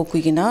bhal hobo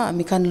kuigina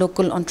amikhan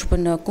local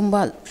entrepreneur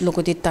kumba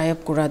logode tie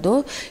up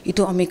kurado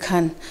itu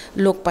amikhan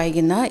lok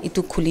paigina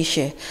itu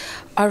khulishe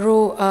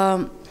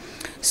aro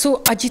so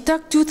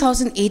ajitak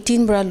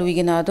 2018 bara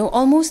luigina do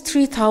almost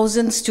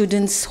 3000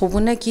 students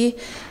hobona ki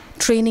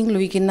training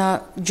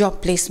luigina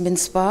job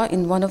placements pa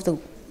in one of the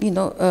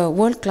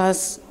world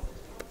class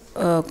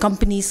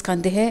companies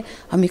kande hai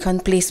amikhan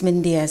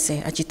placement dia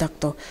ase ajitak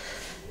to.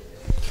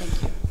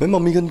 Ma'am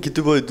amikhan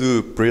kituba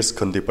itu press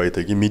khande pai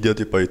thaki media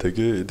te pai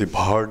thaki the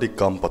bahar de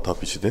kam patha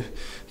pichide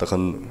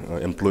takhan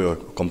employer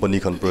company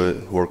khan pra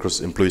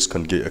workers employees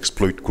khan ge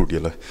exploit kur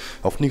diala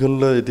apni khan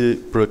la de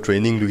pra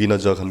training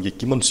lugina ja khan ge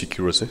kiman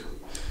secure ase.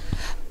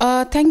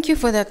 Thank you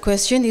for that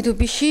question. It would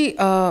be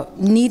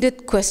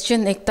needed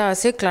question ekta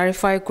ase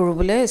clarify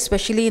kurubole,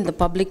 especially in the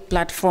public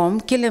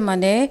platform. Kile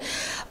mane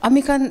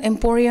amikhan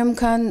Emporium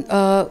khan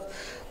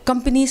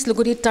companies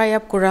logori tie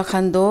up kura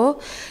khando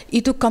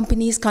itu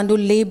companies khando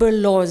labor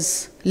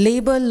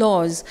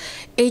laws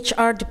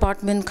HR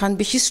department khan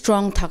bishi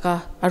strong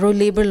thaka aro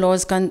labor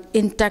laws khan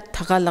intact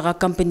thaka laga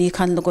company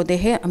khan logode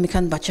he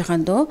amikhan bacha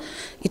khando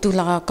itu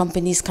laga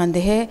companies khan de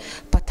he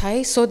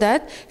pathai so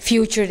that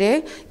future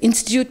re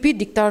institute bi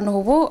diktar no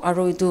hobo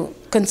aro itu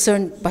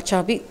concerned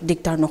bacha bi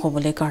diktar no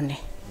hobole karne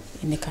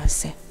inika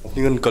ase.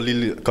 Apnigan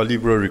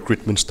caliber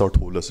recruitment start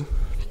hola se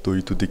to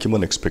itu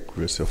dikiman expect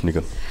kure se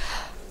apnigan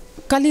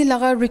Kali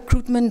laga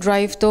recruitment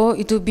drive to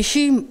itu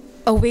bishi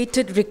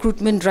awaited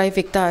recruitment drive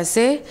ekta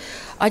ase.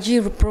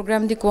 Aji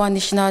program di kwa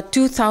nishna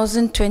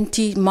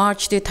 2020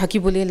 March de thaki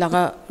bole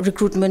laga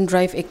recruitment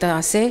drive ekta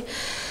ase.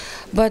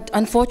 But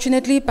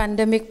unfortunately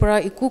pandemic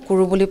para iku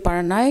kuru bole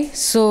paranai.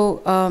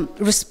 So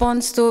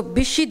response to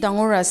bishi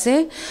dangor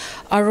ase.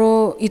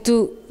 Aro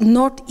itu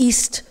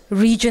northeast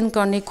region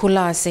karne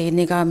khula ase.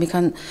 Nega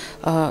amikhan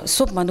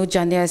sob manu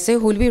jane ase.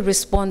 Will be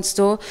response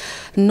to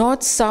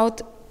north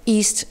south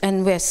east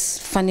and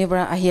west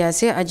fanibra ahi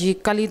ase aji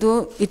kali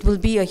do it will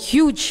be a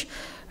huge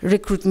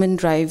recruitment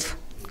drive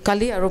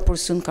kali aro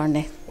pursun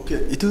karne. Okay,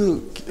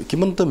 itu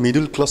kiman ta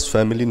middle class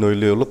family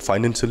noile olop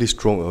financially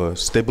strong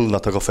stable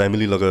nathaka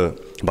family laga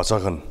bacha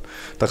khan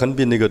takhan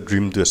bi nega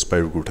dream to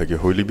aspire gur thake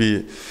hoili bi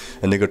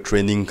nega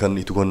training khan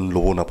itu khan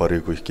lobo na pare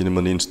koi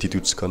kinman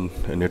institutes khan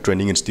ene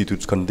training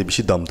institutes khan de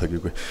bishi dam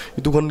thake koi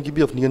itu khan ki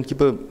bi apni kan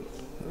kiba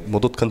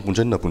modot khan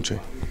punchai na punchai.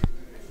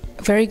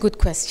 Very good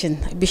question.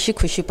 Bishi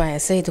khushi pai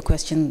ase itu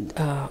question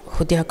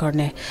hodia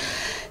karne.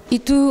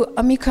 Itu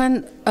ami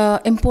khan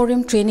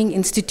Emporium Training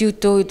Institute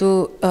to itu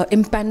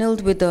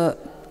impaneled with the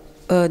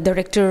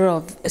Director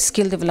of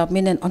Skill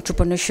Development and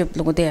Entrepreneurship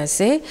logode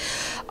ase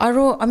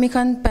aro ami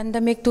khan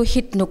pandemic to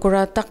hit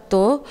nokora tak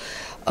to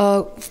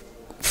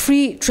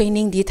free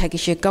training di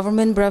thakishe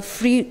government bra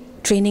free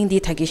training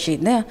di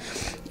thakishe na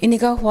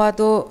inika hwa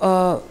do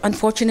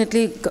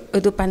unfortunately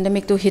the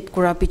pandemic to hit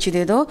kura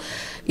pichide do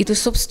itu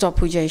sob stop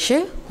ho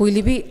jaise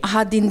hoili bi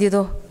ha din di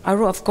do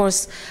aro of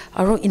course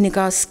aro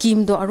inika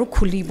scheme do aro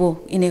khulibo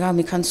inika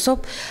ami khan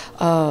sob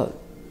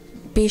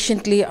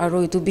patiently aro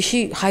itu bishi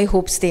high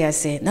hopes they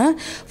ase na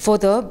for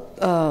the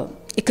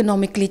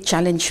economically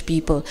challenged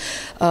people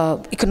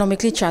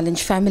economically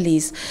challenged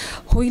families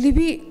hoili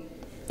bi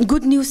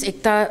good news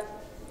ekta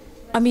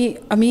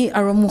ami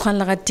aro mukhan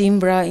laga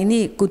team bra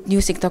ini good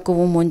news ekta ko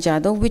mon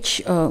jado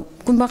which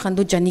kunba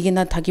khandu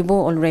janigena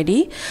thakibo already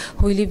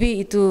hoili bi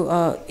itu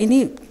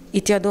ini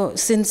itia do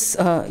since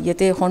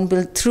yete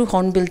hornbill through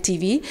hornbill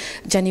tv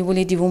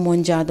janiboli dibo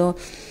mon jado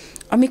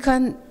ami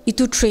khan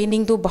itu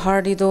training do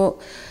bahar di do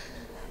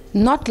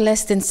not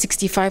less than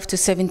 65 to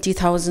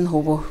 70,000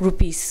 hobo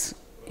rupees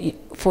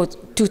for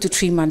 2 to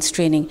 3 months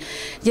training.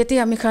 Yete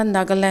ami khan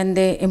Nagaland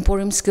de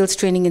Emporium Skills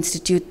Training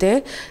Institute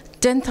de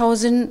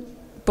 10,000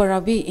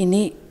 parabi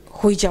ini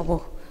hoi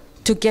jabo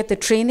to get the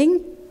training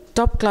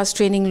top class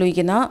training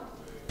loigena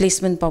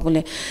placement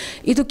pabole.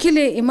 Itu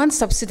kile iman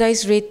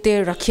subsidized rate te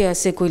rakhi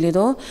ase koile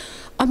do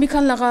ami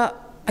khan laga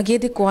age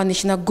de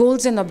coalition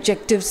goals and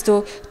objectives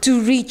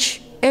to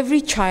reach every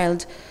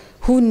child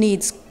who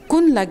needs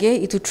kun lage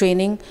itu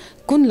training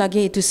kun lage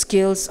itu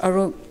skills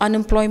aro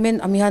unemployment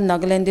ami han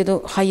Nagaland de do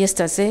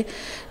highest ase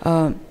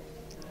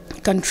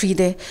country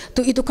de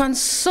to itu kan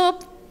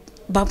sob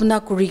babna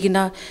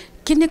kurigina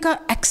kinika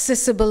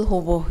accessible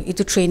hobo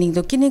itu training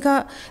do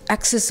kinika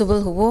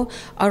accessible hobo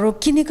aro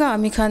kinika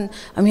ami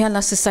han la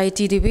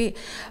society de bi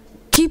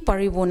ki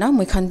paribo na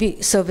moi khan bi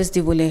service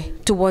dibole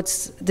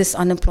towards this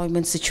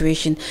unemployment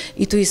situation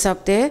itu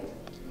hisab de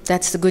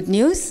that's the good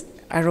news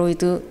aro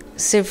itu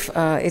sirf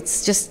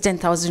it's just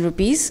 10,000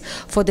 rupees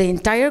for the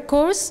entire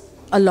course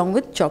along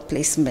with job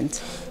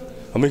placement.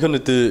 Amikhan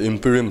ite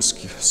Emporium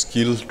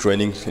Skill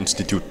Training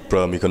Institute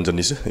pra amikhan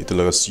janise ite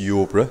laga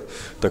CEO pra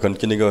takhan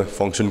kinega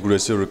function kuri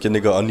ase aru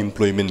kinega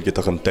unemployment ke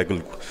takhan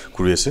tackle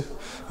kuri ase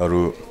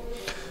aru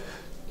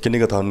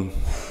kinega than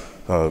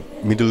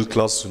middle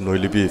class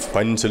noile bi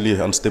financially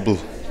unstable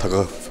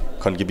thaka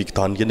khan ke bi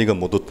than kinega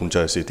modot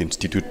puncha ase ite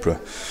institute pra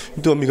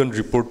itu amikhan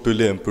report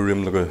toile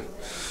Emporium laga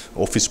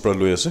office pra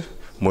loi ase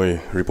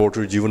moi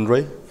reporter Jivan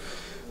Rai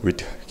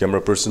with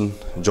camera person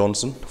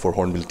Johnson for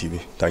Hornbill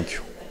TV. Thank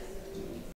you.